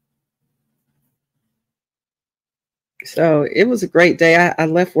 So it was a great day. I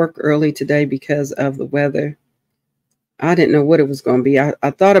left work early today because of the weather. I didn't know what it was going to be.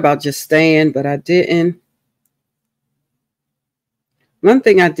 I thought about just staying, but I didn't. One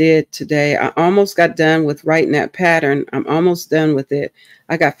thing I did today, I almost got done with writing that pattern. I'm almost done with it.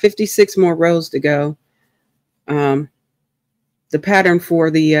 I got 56 more rows to go. The pattern for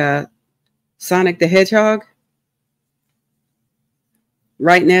the Sonic the Hedgehog,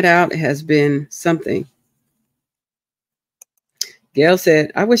 writing that out has been something. Gail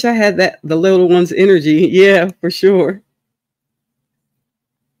said, I wish I had the little one's energy. Yeah, for sure.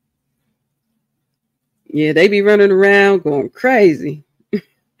 Yeah, they be running around going crazy.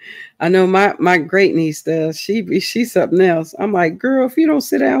 I know my great niece does. She's something else. I'm like, girl, if you don't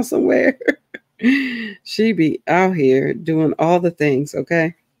sit down somewhere, she be out here doing all the things,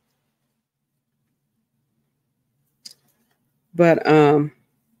 okay? But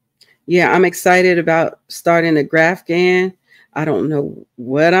yeah, I'm excited about starting a graph GAN. I don't know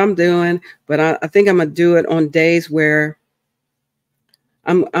what I'm doing, but I think I'm gonna do it on days where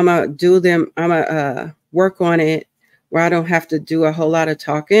I'm gonna do them. I'm gonna work on it where I don't have to do a whole lot of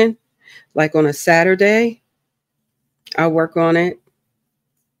talking. Like on a Saturday, I'll work on it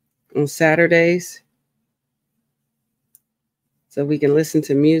on Saturdays so we can listen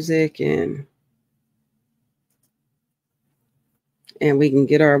to music and we can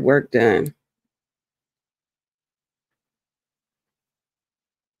get our work done.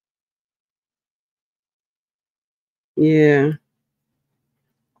 Yeah.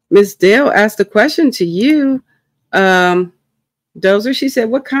 Miss Dale asked a question to you, Dozer. She said,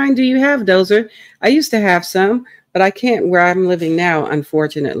 what kind do you have, Dozer? I used to have some, but I can't where I'm living now,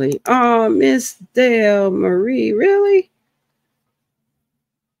 unfortunately. Oh, Miss Dale Marie, really?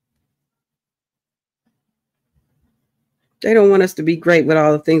 They don't want us to be great with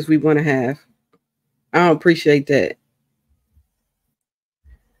all the things we want to have. I don't appreciate that.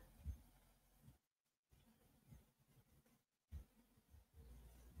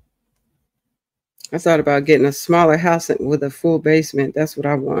 I thought about getting a smaller house with a full basement. That's what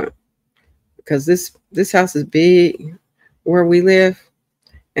I want. Because this house is big where we live.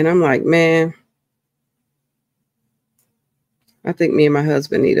 And I'm like, man, I think me and my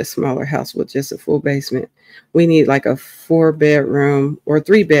husband need a smaller house with just a full basement. We need like a 4-bedroom or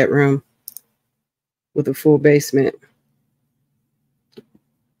 3-bedroom with a full basement.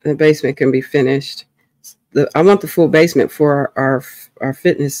 The basement can be finished. I want the full basement for our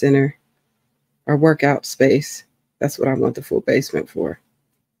fitness center, our workout space. That's what I want the full basement for.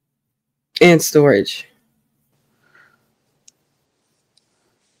 And storage.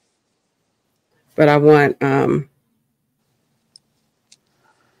 But I want,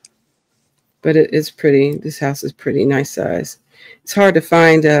 but it's pretty. This house is pretty nice size. It's hard to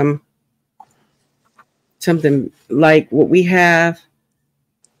find something like what we have,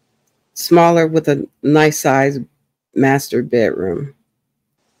 smaller with a nice size master bedroom.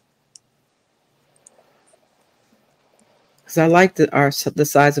 Because I like the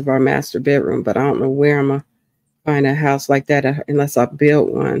size of our master bedroom, but I don't know where I'm gonna find a house like that unless I build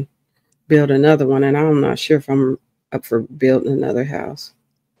another one, and I'm not sure if I'm up for building another house.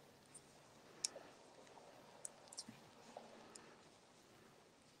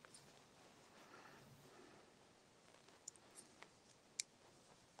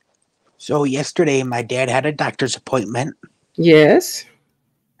 So yesterday, my dad had a doctor's appointment. Yes.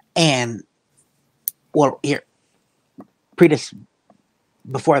 And, well, here,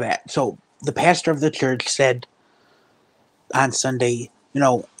 before that. So the pastor of the church said on Sunday,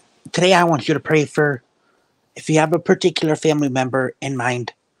 today I want you to pray for, if you have a particular family member in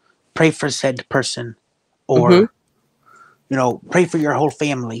mind, pray for said person, or, pray for your whole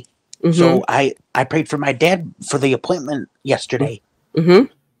family. Mm-hmm. So I prayed for my dad for the appointment yesterday.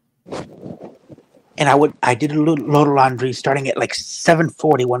 Mm-hmm. And I did a load of laundry starting at like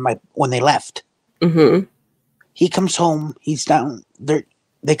 7:40 when they left. Mm-hmm. He comes home. He's down there.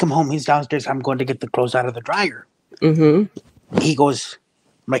 They come home. He's downstairs. I'm going to get the clothes out of the dryer. Mm-hmm. He goes,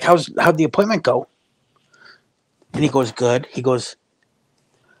 I'm like, how'd the appointment go? And he goes, good. He goes,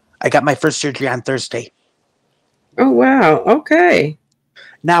 I got my first surgery on Thursday. Oh, wow. Okay.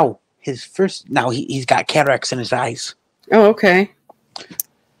 Now, he's got cataracts in his eyes. Oh, okay.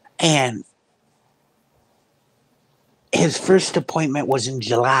 And his first appointment was in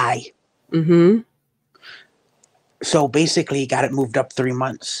July. Mm-hmm. So basically, he got it moved up 3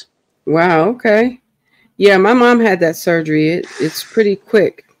 months. Wow. Okay. Yeah, my mom had that surgery. It's pretty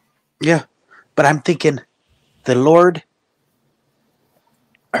quick. Yeah. But I'm thinking, the Lord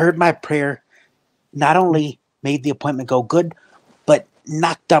heard my prayer, not only made the appointment go good, but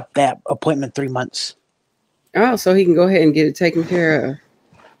knocked up that appointment 3 months. Oh, so he can go ahead and get it taken care of.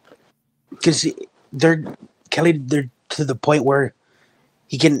 Because they're to the point where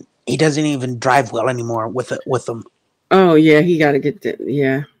he doesn't even drive well anymore with them. Oh yeah, he got to get that.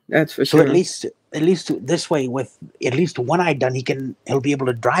 Yeah, that's for So sure. at least this way, with at least one eye done, he'll be able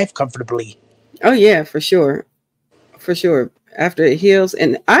to drive comfortably. Oh yeah, for sure, for sure. After it heals,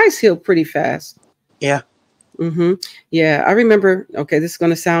 and eyes heal pretty fast. Yeah. Mm-hmm. Yeah, I remember. Okay, this is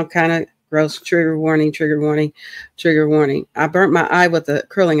going to sound kind of gross. Trigger warning. Trigger warning. Trigger warning. I burnt my eye with a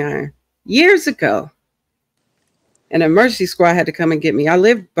curling iron years ago. An emergency squad had to come and get me. I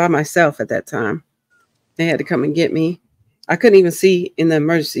lived by myself at that time. They had to come and get me. I couldn't even see in the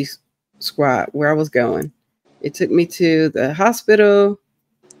emergency squad where I was going. It took me to the hospital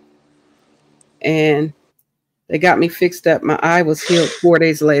and they got me fixed up. My eye was healed 4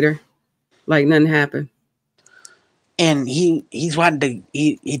 days later, like nothing happened. And he's wanting to.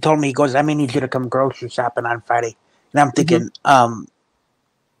 He told me, he goes, I need you to come grocery shopping on Friday. And I'm thinking, I'm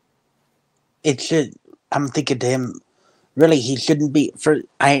thinking to him, really, he shouldn't be.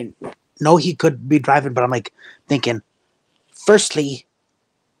 I know he could be driving, but I'm like thinking, firstly,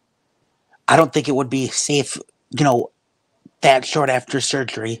 I don't think it would be safe, that short after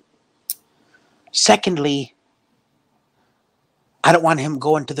surgery. Secondly, I don't want him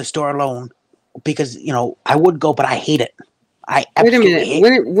going to the store alone because, I would go, but I hate it. I Wait a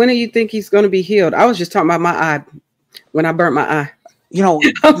minute. When do you think he's going to be healed? I was just talking about my eye when I burnt my eye.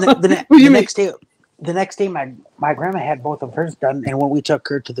 The next day, my grandma had both of hers done, and when we took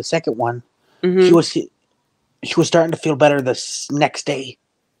her to the second one, she was starting to feel better the next day.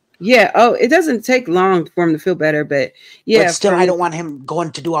 Yeah. Oh, it doesn't take long for him to feel better, but yeah. But still, I don't want him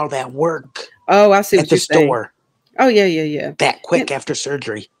going to do all that work. Oh, I see at what the you're store. Saying. Oh yeah. That quick after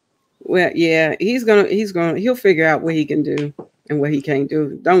surgery. Well, yeah, he'll figure out what he can do and what he can't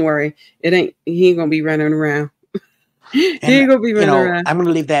do. Don't worry, he ain't gonna be running around. He ain't gonna be running around. I'm gonna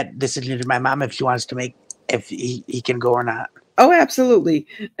leave that decision to my mom if she wants to make if he can go or not. Oh, absolutely.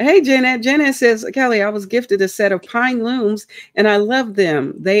 Hey, Janet. Janet says, Kelly, I was gifted a set of pine looms and I love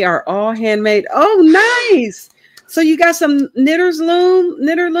them. They are all handmade. Oh, nice. So you got some knitter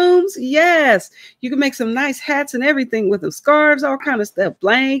looms? Yes. You can make some nice hats and everything with them, scarves, all kind of stuff,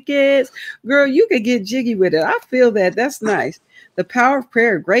 blankets. Girl, you could get jiggy with it. I feel that. That's nice. The power of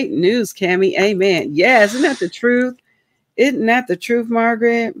prayer. Great news, Cammie. Amen. Yeah, isn't that the truth? Isn't that the truth,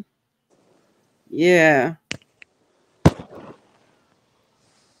 Margaret? Yeah.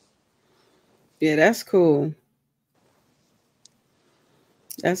 Yeah, that's cool.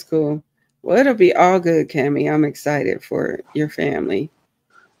 That's cool. Well, it'll be all good, Cammie. I'm excited for your family.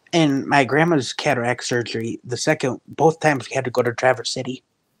 And my grandma's cataract surgery, both times we had to go to Traverse City.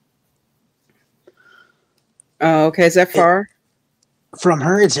 Oh, okay. Is that far? From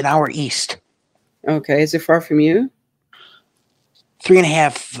her, it's an hour east. Okay. Is it far from you?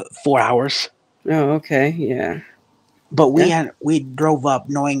 3.5, 4 hours. Oh, okay. Yeah. But we drove up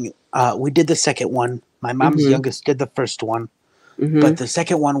knowing we did the second one. My mom's youngest did the first one. But the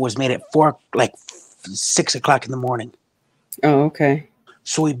second one was made at 6 o'clock in the morning. Oh, okay.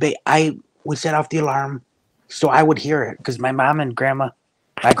 So we set off the alarm so I would hear it because my grandma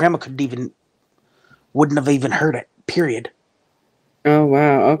wouldn't have even heard it, period. Oh,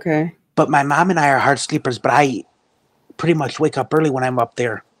 wow. Okay. But my mom and I are hard sleepers, but I pretty much wake up early when I'm up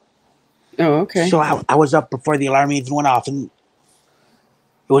there. Oh, okay. So I was up before the alarm even went off, and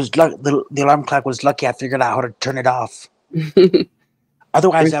it was the alarm clock was lucky I figured out how to turn it off.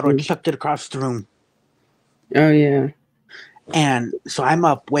 Otherwise, I would have chucked it across the room. Oh, yeah. And so I'm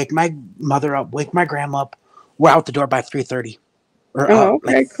up, wake my mother up, wake my grandma up. We're out the door by 3:30. Oh,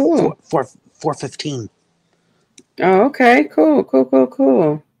 okay, cool. 4:15. Oh, okay,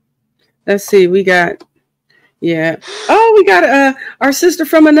 cool. Let's see, we got, yeah. Oh, we got our sister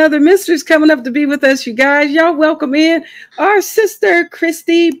from another mistress coming up to be with us, you guys. Y'all welcome in our sister,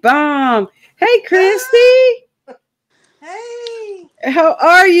 Christy Baum. Hey, Christy. Hey. How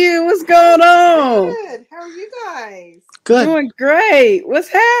are you? What's going on? Good. How are you guys? Good. Doing great. What's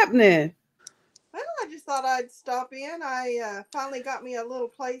happening? Well, I just thought I'd stop in. I finally got me a little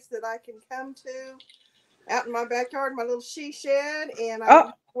place that I can come to out in my backyard, my little she shed, and I don't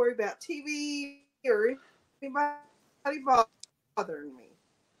have to worry about TV or anybody bothering me.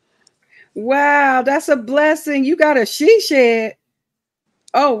 Wow, that's a blessing. You got a she shed.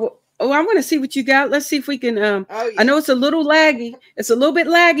 Oh, I want to see what you got. Let's see if we can. Yeah. I know it's a little laggy. It's a little bit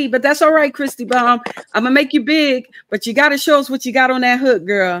laggy, but that's all right, Christy Baum. I'm gonna make you big, but you got to show us what you got on that hook,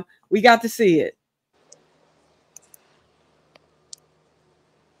 girl. We got to see it.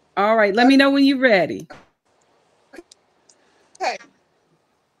 All right. Let me know when you're ready. Okay.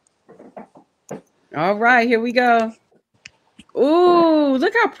 All right. Here we go. Ooh,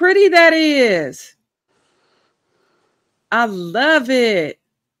 look how pretty that is. I love it.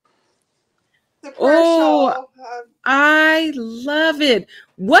 The prayer Oh, shawl. I love it. I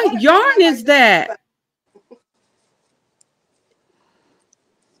What don't know yarn if I is that?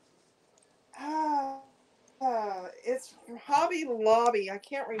 it's Hobby Lobby. I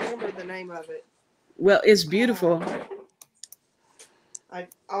can't remember the name of it. Well, it's beautiful.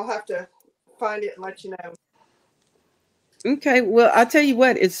 I'll have to find it and let you know. Okay, well, I'll tell you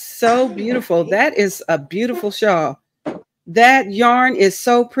what, it's so beautiful. That is a beautiful shawl. That yarn is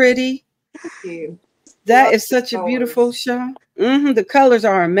so pretty. Thank you. That Love is the such a beautiful colors. shawl. The colors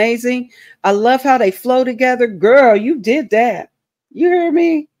are amazing. I love how they flow together. Girl, you did that. You hear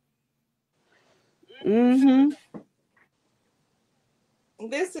me?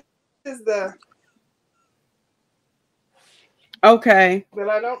 This is the. Okay. But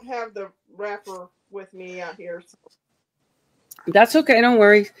I don't have the wrapper with me out here. So. That's okay. Don't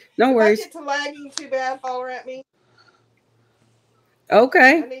worry. No If I worries. get to lagging too bad, holler at me.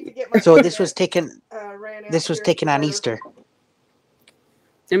 Okay. I need to get my. So this was taken. This was here taken on better. Easter.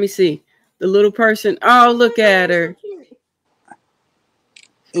 Let me see. The little person. Oh, look at her.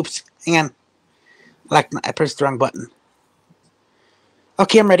 So Oops, hang on. I pressed the wrong button.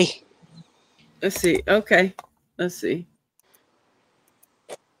 Okay, I'm ready. Let's see. Okay. Let's see.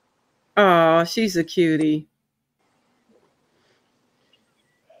 Oh, she's a cutie.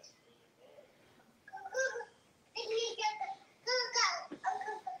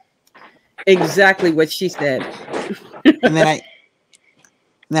 Exactly what she said. And then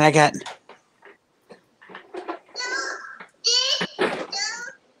I got.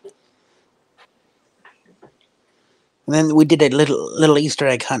 And then we did a little Easter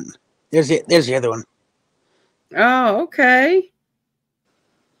egg hunt. There's the other one. Oh, okay.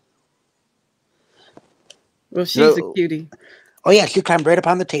 Well, she's a cutie. Oh yeah, she climbed right up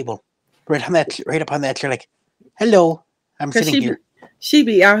on the table, right up on that chair. Like, hello, I'm sitting here. She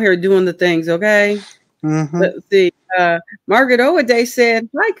be out here doing the things. Okay. Let's see. Margaret Owaday said,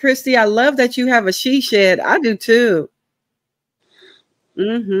 "Hi, Christy. I love that you have a she shed. I do too."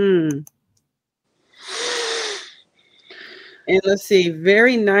 And let's see,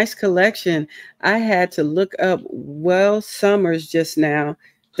 very nice collection. I had to look up Well Summers just now.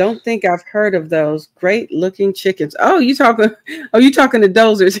 Don't think I've heard of those. Great looking chickens. Oh, you talking to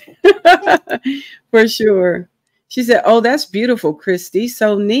dozers. For sure. She said, "Oh, that's beautiful, Christy.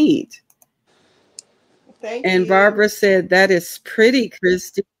 So neat." Thank And you. Barbara said, "That is pretty,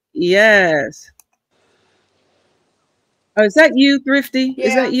 Christy." Yes. Oh, is that you, Thrifty? Yeah,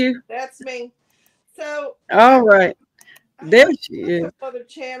 is that you? That's me. So All right. There I she have is. some other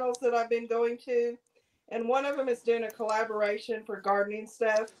channels that I've been going to, and one of them is doing a collaboration for gardening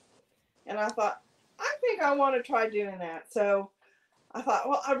stuff. And I thought, I think I want to try doing that. So I thought,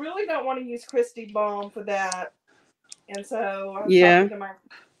 well, I really don't want to use Christy Balm for that. And so I was talking to my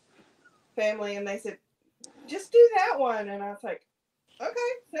family, and they said, just do that one. And I was like, okay,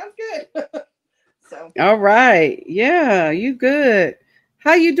 sounds good. So. All right. Yeah, you good.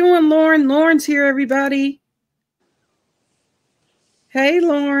 How you doing, Lauren? Lauren's here, everybody. Hey,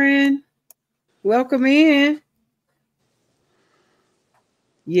 Lauren. Welcome in.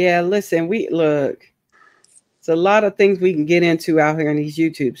 Yeah, listen, it's a lot of things we can get into out here in these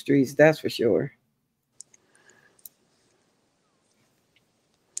YouTube streets, that's for sure.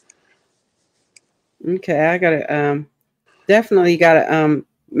 Okay, I gotta definitely gotta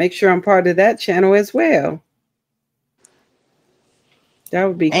make sure I'm part of that channel as well. That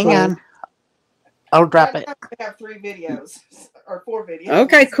would be Hang cool. on. I'll drop it. I have 3 videos or 4 videos.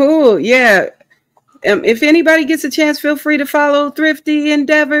 Okay, cool. Yeah. If anybody gets a chance, feel free to follow Thrifty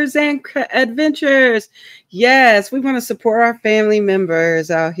Endeavors and Adventures. Yes, we want to support our family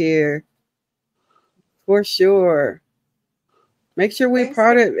members out here. For sure. Make sure we're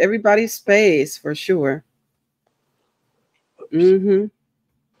part of everybody's space, for sure. Yep.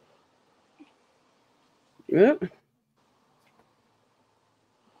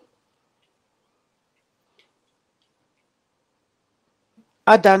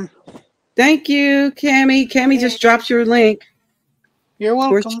 I'm done. Thank you, Cammie. Cammie just dropped your link. You're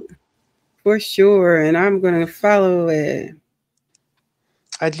welcome. For sure. And I'm going to follow it.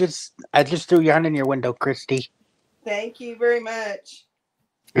 I just threw yarn in your window, Christy. Thank you very much.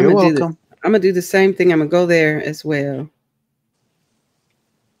 You're welcome. I'm going to do the same thing. I'm going to go there as well.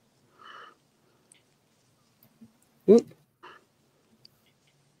 Whoop.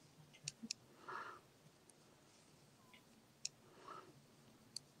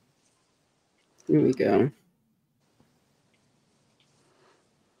 Here we go.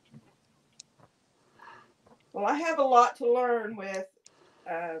 Well, I have a lot to learn with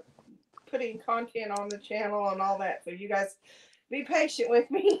putting content on the channel and all that. So you guys be patient with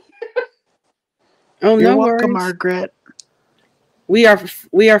me. Oh, You're no welcome, worries. Margaret. We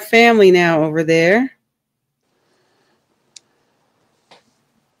are family now over there.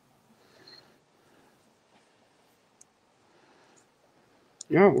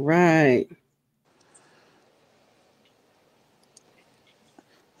 All right.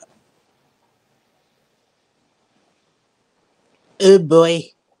 Oh boy.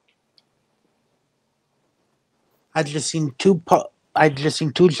 I just seen two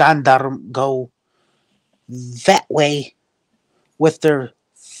gendarmes go that way with their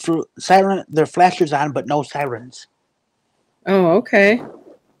their flashers on, but no sirens. Oh, okay.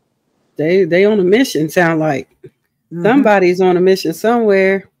 They on a mission. Sound like Mhm. somebody's on a mission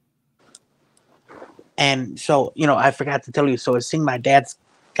somewhere. And so, I forgot to tell you. So, I seen my dad's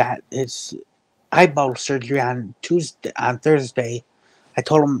got his eyeball surgery on Thursday. I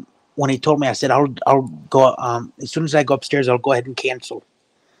told him when he told me, I said, I'll go. As soon as I go upstairs, I'll go ahead and cancel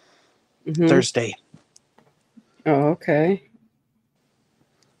Thursday. Oh, okay.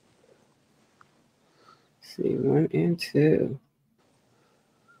 Let's see, 1 and 2.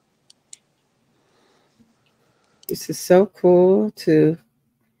 This is so cool to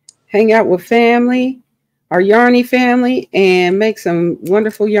hang out with family, our yarny family, and make some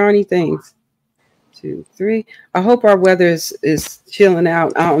wonderful yarny things. 2, 3. I hope our weather is chilling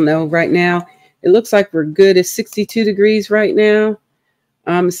out. I don't know. Right now, it looks like we're good. It's 62 degrees right now.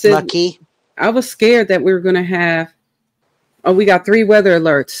 Lucky. I was scared that we were going to have. Oh, we got 3 weather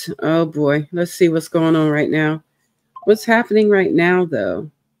alerts. Oh boy, let's see what's going on right now. What's happening right now, though?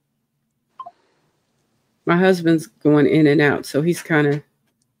 My husband's going in and out, so he's kind of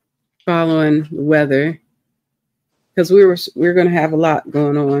following the weather because we're going to have a lot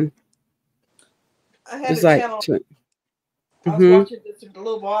going on. I had It's a like, channel. I was watching this a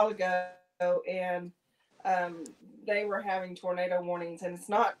little while ago, and they were having tornado warnings, and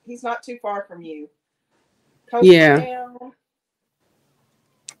he's not too far from you. Yeah. Coachtown.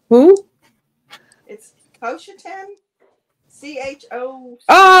 Who? It's Coachtown. CHO.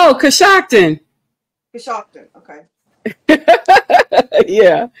 Oh, Coshocton. Coshocton. Okay.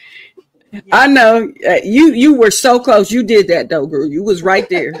 Yeah. I know. You were so close. You did that though, girl. You was right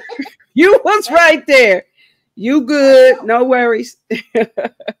there. You was right there. You good. No worries. I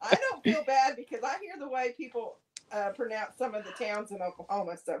don't feel bad because I hear the way people pronounce some of the towns in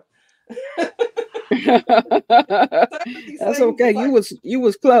Oklahoma. So that's okay. You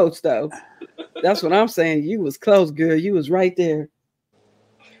was close though. That's what I'm saying. You was close, girl. You was right there.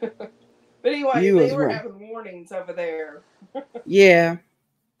 But anyway, they were having warnings over there. Yeah.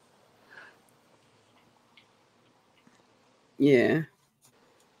 Yeah.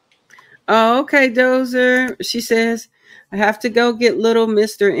 Oh, okay, Dozer. She says, I have to go get little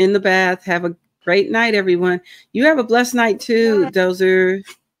Mister in the bath. Have a great night, everyone. You have a blessed night too, Dozer.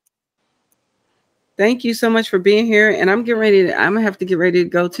 Thank you so much for being here. And I'm gonna have to get ready to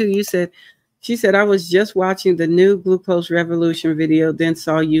go too. She said, I was just watching the new Glucose Revolution video, then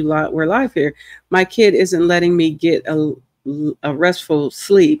saw you were live here. My kid isn't letting me get a restful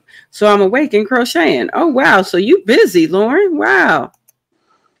sleep, so I'm awake and crocheting. Oh, wow. So you busy, Lauren? Wow.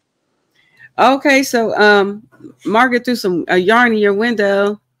 Okay, so Margaret threw a yarn in your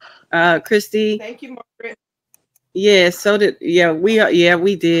window. Christy. Thank you, Margaret. Yeah, so did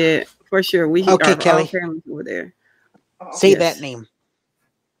we did for sure. We okay, are Kelly. all families over there. Say that name.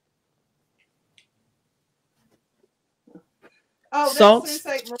 Oh, that's Sue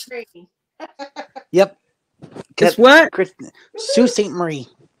St. Marie. Yep. It's what? Sue St. Marie.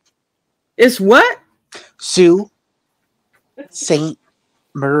 It's what? Sue St.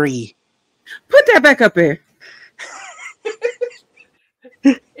 Marie. Put that back up there.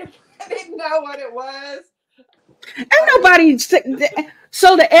 I didn't know what it was. Ain't nobody.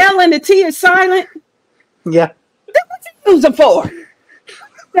 So the L and the T is silent? Yeah. Then what you use them for?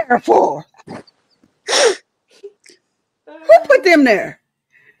 Therefore. Who put them there?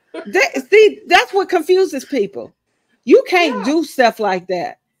 See, that's what confuses people. You can't do stuff like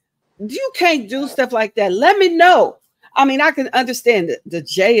that. You can't do stuff like that. Let me know. I mean, I can understand that the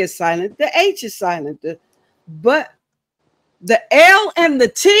J is silent, the H is silent, but the L and the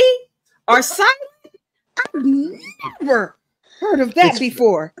T are silent. I've never heard of that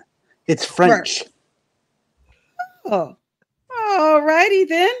before. It's French. Oh, all righty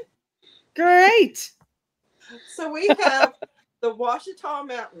then. Great. So we have the Ouachita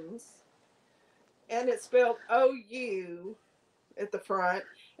Mountains, and it's spelled OU at the front,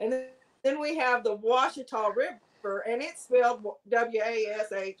 and Then we have the Washita River, and it's spelled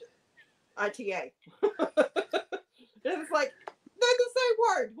Washita. It's like they're the same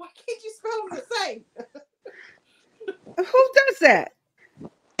word. Why can't you spell them the same? Who does that?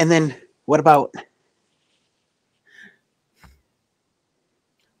 And then what about?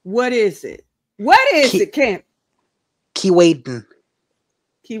 What is it? What is it, Camp? Keewaydin.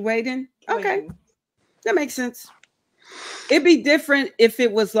 Keewaydin? Okay. That makes sense. It'd be different if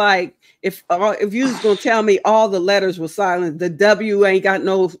it was like if you was gonna tell me all the letters were silent, the W ain't got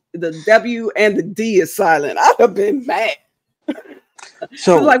no, the W and the D is silent. I'd have been mad.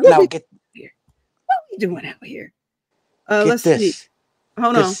 So like, now what we doing out here? Let's see.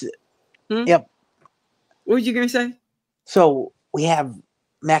 Hold on. Yep. What were you gonna say? So we have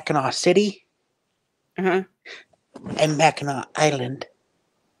Mackinac City and Mackinac Island.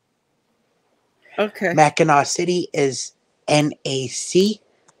 Okay. Mackinac City is NAC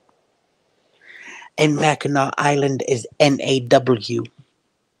and Mackinac Island is NAW.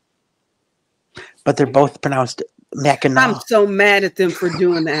 But they're both pronounced Mackinac. I'm so mad at them for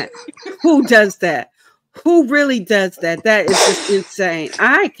doing that. Who does that? Who really does that? That is just insane.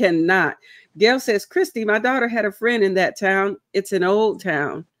 I cannot. Gail says, Christy, my daughter had a friend in that town. It's an old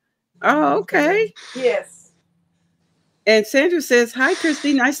town. Oh, okay. Yes. And Sandra says, hi,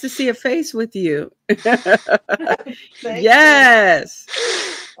 Christy. Nice to see a face with you. Yes.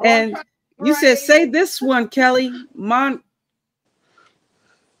 You. And you said, say this one, Kelly. Moncton.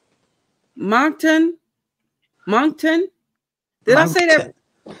 Did I say that?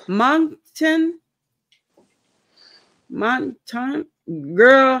 Moncton.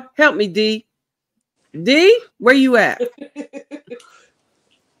 Girl, help me, D. D, where you at?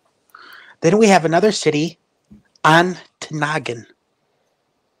 Then we have another city, Ontonagon.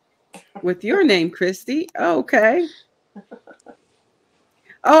 With your name, Christy. Oh, okay.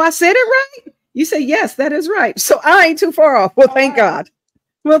 Oh, I said it right? You say, yes, that is right. So I ain't too far off. Well, thank God.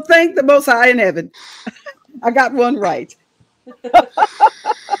 Well, thank the Most High in heaven. I got one right.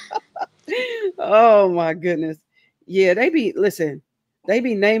 Oh, my goodness. Yeah, they be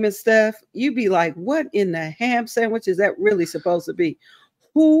naming stuff. You be like, what in the ham sandwich is that really supposed to be?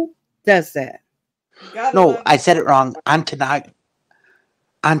 Who does that? No, I said it wrong. Ontonagon.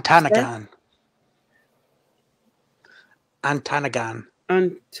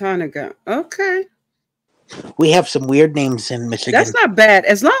 Okay. We have some weird names in Michigan. That's not bad.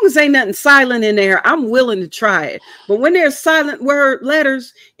 As long as ain't nothing silent in there, I'm willing to try it. But when there's silent word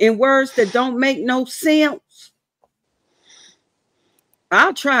letters in words that don't make no sense,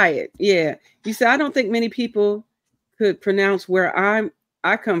 I'll try it. Yeah. You see, I don't think many people could pronounce where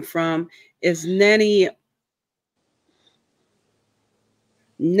I come from is Nanimo.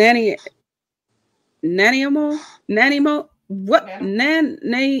 What?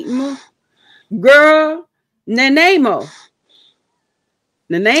 Nanimo? Girl, Nanamo.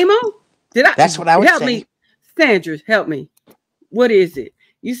 Did I? That's what I would help say. Me, Sandra, help me. What is it?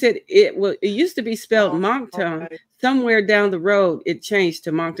 You said it used to be spelled Moncton. Somewhere down the road, it changed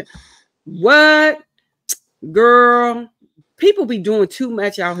to Moncton. What? Girl, people be doing too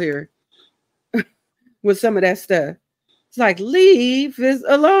much out here with some of that stuff. It's like, leave it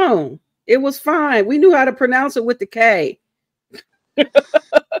alone. It was fine. We knew how to pronounce it with the K.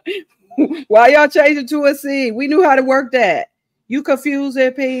 Why y'all changing to a C? We knew how to work that. You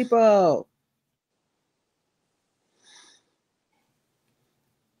confusing people.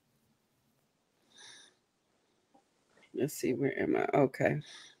 Let's see, where am I? Okay.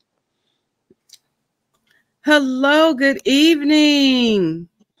 Hello, good evening.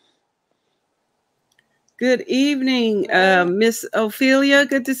 Good evening, Miss Ophelia.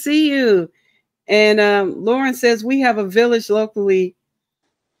 Good to see you. And Lauren says we have a village locally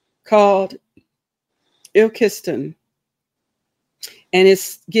called Ilkeston. And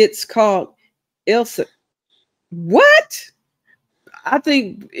it gets called Ilsa. What? I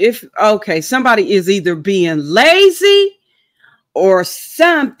think somebody is either being lazy or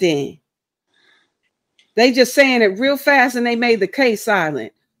something. They just saying it real fast and they made the K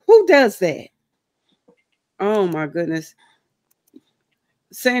silent. Who does that? Oh my goodness.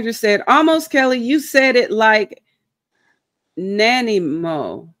 Sandra said, almost Kelly, you said it like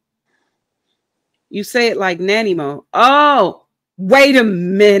Nanimo. You say it like Nanimo. Oh, wait a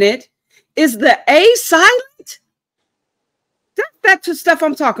minute. Is the A silent? That's the stuff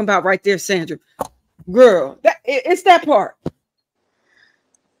I'm talking about right there, Sandra. Girl, it's that part.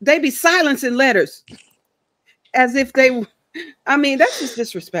 They be silencing letters as if they, I mean, that's just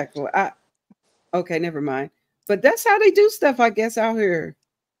disrespectful. Okay, never mind. But that's how they do stuff, I guess, out here.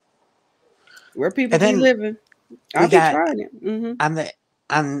 Where people be living. I'll be trying it. Mm-hmm.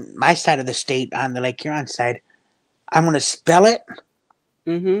 on my side of the state, on the Lake Huron side, I'm going to spell it.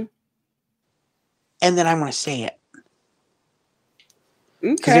 Mm-hmm. And then I'm going to say it.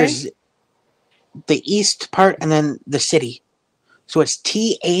 Because Okay. there's the east part and then the city. So it's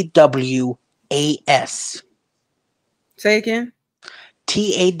Tawas. Say again.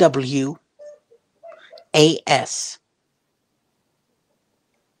 Tawas.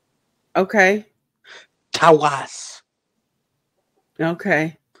 Okay. Tawas.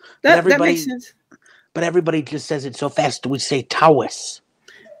 Okay. But That makes sense. But everybody just says it so fast. We say Tawas.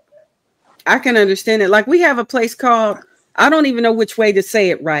 I can understand it. Like we have a place called, I don't even know which way to say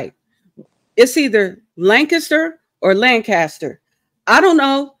it right. It's either Lancaster or Lancaster. I don't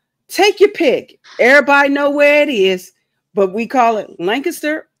know. Take your pick. Everybody know where it is, but we call it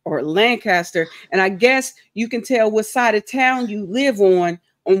Lancaster or Lancaster. And I guess you can tell what side of town you live on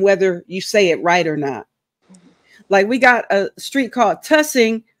whether you say it right or not. Like we got a street called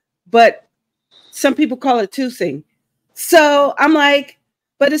Tussing, but some people call it Tussing. So I'm like,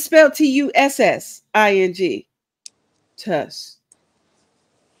 but it's spelled Tussing. Tuss.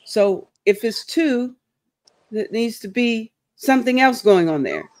 So if it's two, that needs to be something else going on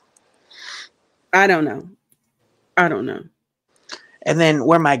there. I don't know. And then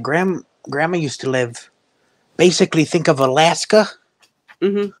where my grandma used to live, basically think of Alaska,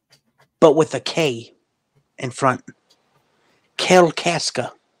 but with a K in front.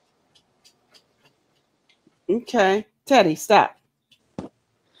 Kalkaska. Okay. Teddy, stop.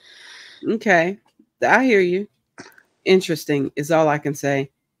 Okay. I hear you. Interesting is all I can say.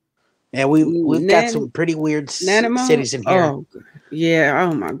 Yeah, we've got some pretty weird cities in here. Oh, yeah.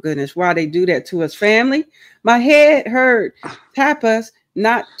 Oh, my goodness. Why they do that to us? Family, my head hurt. Tapas,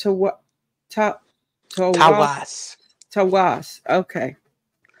 not to what? Tawas. Tawas. Okay.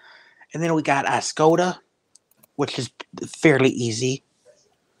 And then we got Ascoda, which is fairly easy.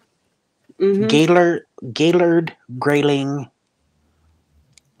 Gaylord, Grayling.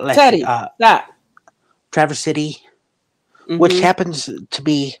 Teddy, stop. Traverse City, which happens to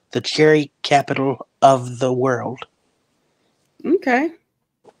be the cherry capital of the world. Okay.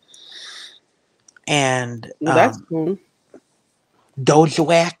 And that's cool.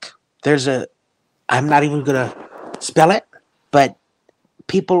 Dojawak. I'm not even going to spell it, but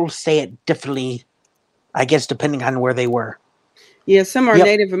people say it differently, I guess, depending on where they were. Yeah, some are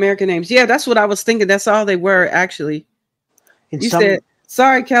Native American names. Yeah, that's what I was thinking. That's all they were, actually. You said,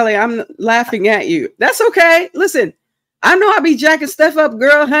 sorry, Kelly, I'm laughing at you. That's okay. Listen, I know I be jacking stuff up,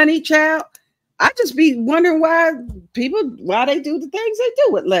 girl, honey, child. I just be wondering why they do the things they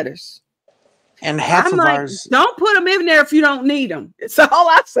do with letters. And half of ours. Don't put them in there if you don't need them. It's all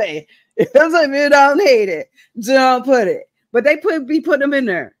I say. If you don't need it, don't put it. But they be putting them in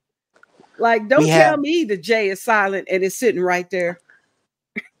there. Like, don't tell me the J is silent and it's sitting right there.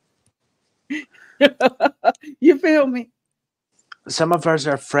 You feel me? Some of ours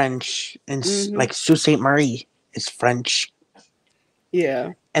are French, and like Sault Ste. Marie is French.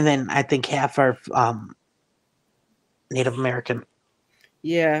 Yeah. And then I think half are Native American.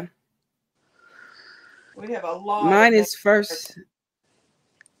 Yeah. We have a lot. Mine is first.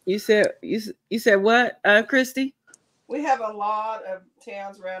 You said what, Christy? We have a lot of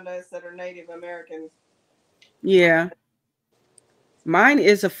towns around us that are Native Americans. Yeah. Mine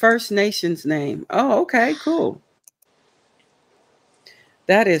is a First Nations name. Oh, okay, cool.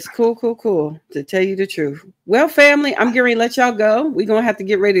 That is cool, to tell you the truth. Well, family, I'm getting ready to let y'all go. We're going to have to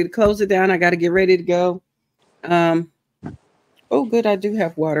get ready to close it down. I got to get ready to go. Oh, good. I do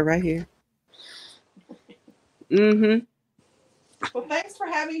have water right here. Well, thanks for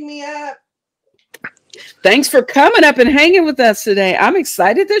having me up. Thanks for coming up and hanging with us today. I'm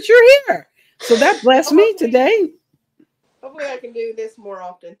excited that you're here. So that blessed me today. Hopefully I can do this more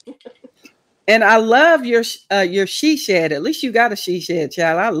often. And I love your she shed. At least you got a she shed,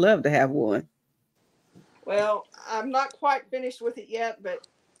 child. I love to have one. Well, I'm not quite finished with it yet, but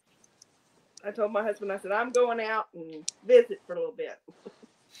I told my husband, I said, I'm going out and visit for a little bit.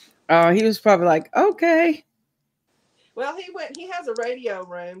 Oh, he was probably like, okay. Well, he has a radio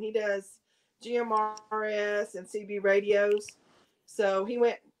room. He does GMRS and CB radios. So he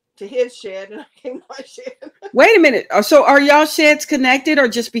went to his shed and I came to my shed. Wait a minute. So are y'all sheds connected or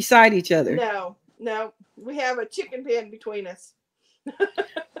just beside each other? No. We have a chicken pen between us.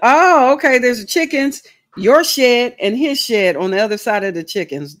 Oh, okay. There's chickens, your shed and his shed on the other side of the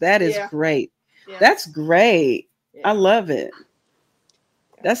chickens. That is great. Yeah. That's great. Yeah. I love it.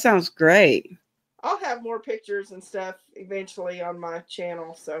 That sounds great. I'll have more pictures and stuff eventually on my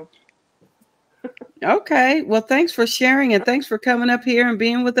channel. So. Okay. Well, thanks for sharing and thanks for coming up here and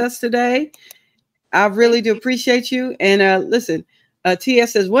being with us today. I really do appreciate you. And listen,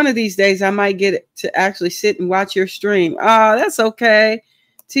 TS says, one of these days I might get to actually sit and watch your stream. Oh, that's okay.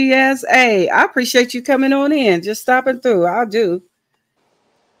 TS, hey, I appreciate you coming on in, just stopping through. I'll do.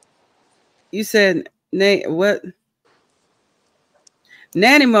 You said, Nate, what?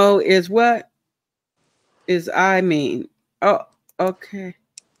 Nanimo is what? Is I mean. Oh, okay.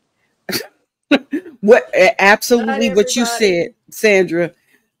 What? Absolutely Night, what you everybody. said, Sandra.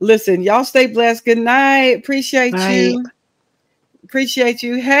 Listen, y'all stay blessed. Good night. Appreciate you. Appreciate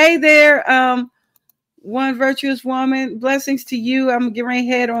you. Hey there, one virtuous woman. Blessings to you. I'm getting ready to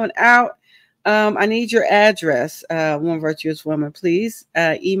head on out. I need your address, one virtuous woman. Please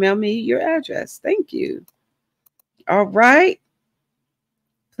email me your address. Thank you. All right.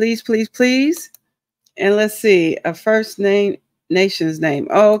 Please, please, please. And let's see, a first name, nation's name.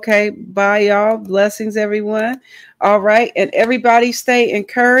 Oh, okay. Bye, y'all. Blessings, everyone. All right. And everybody stay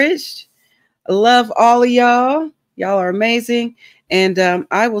encouraged. I love all of y'all. Y'all are amazing. And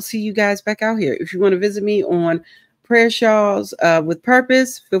I will see you guys back out here. If you want to visit me on Prayer Shawls with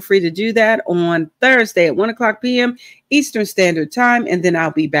Purpose, feel free to do that on Thursday at 1 o'clock p.m. Eastern Standard Time. And then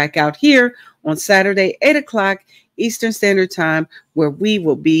I'll be back out here on Saturday, 8 o'clock Eastern Standard Time, where we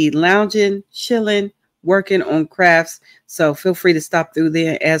will be lounging, chilling, working on crafts. So feel free to stop through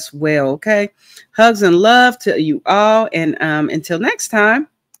there as well. Okay. Hugs and love to you all. And until next time.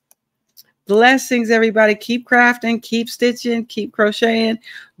 Blessings, everybody. Keep crafting, keep stitching, keep crocheting.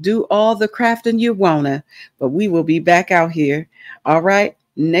 Do all the crafting you wanna. But we will be back out here. All right.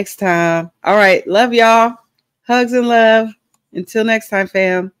 Next time. All right. Love y'all. Hugs and love. Until next time,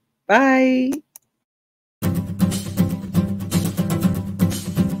 fam. Bye.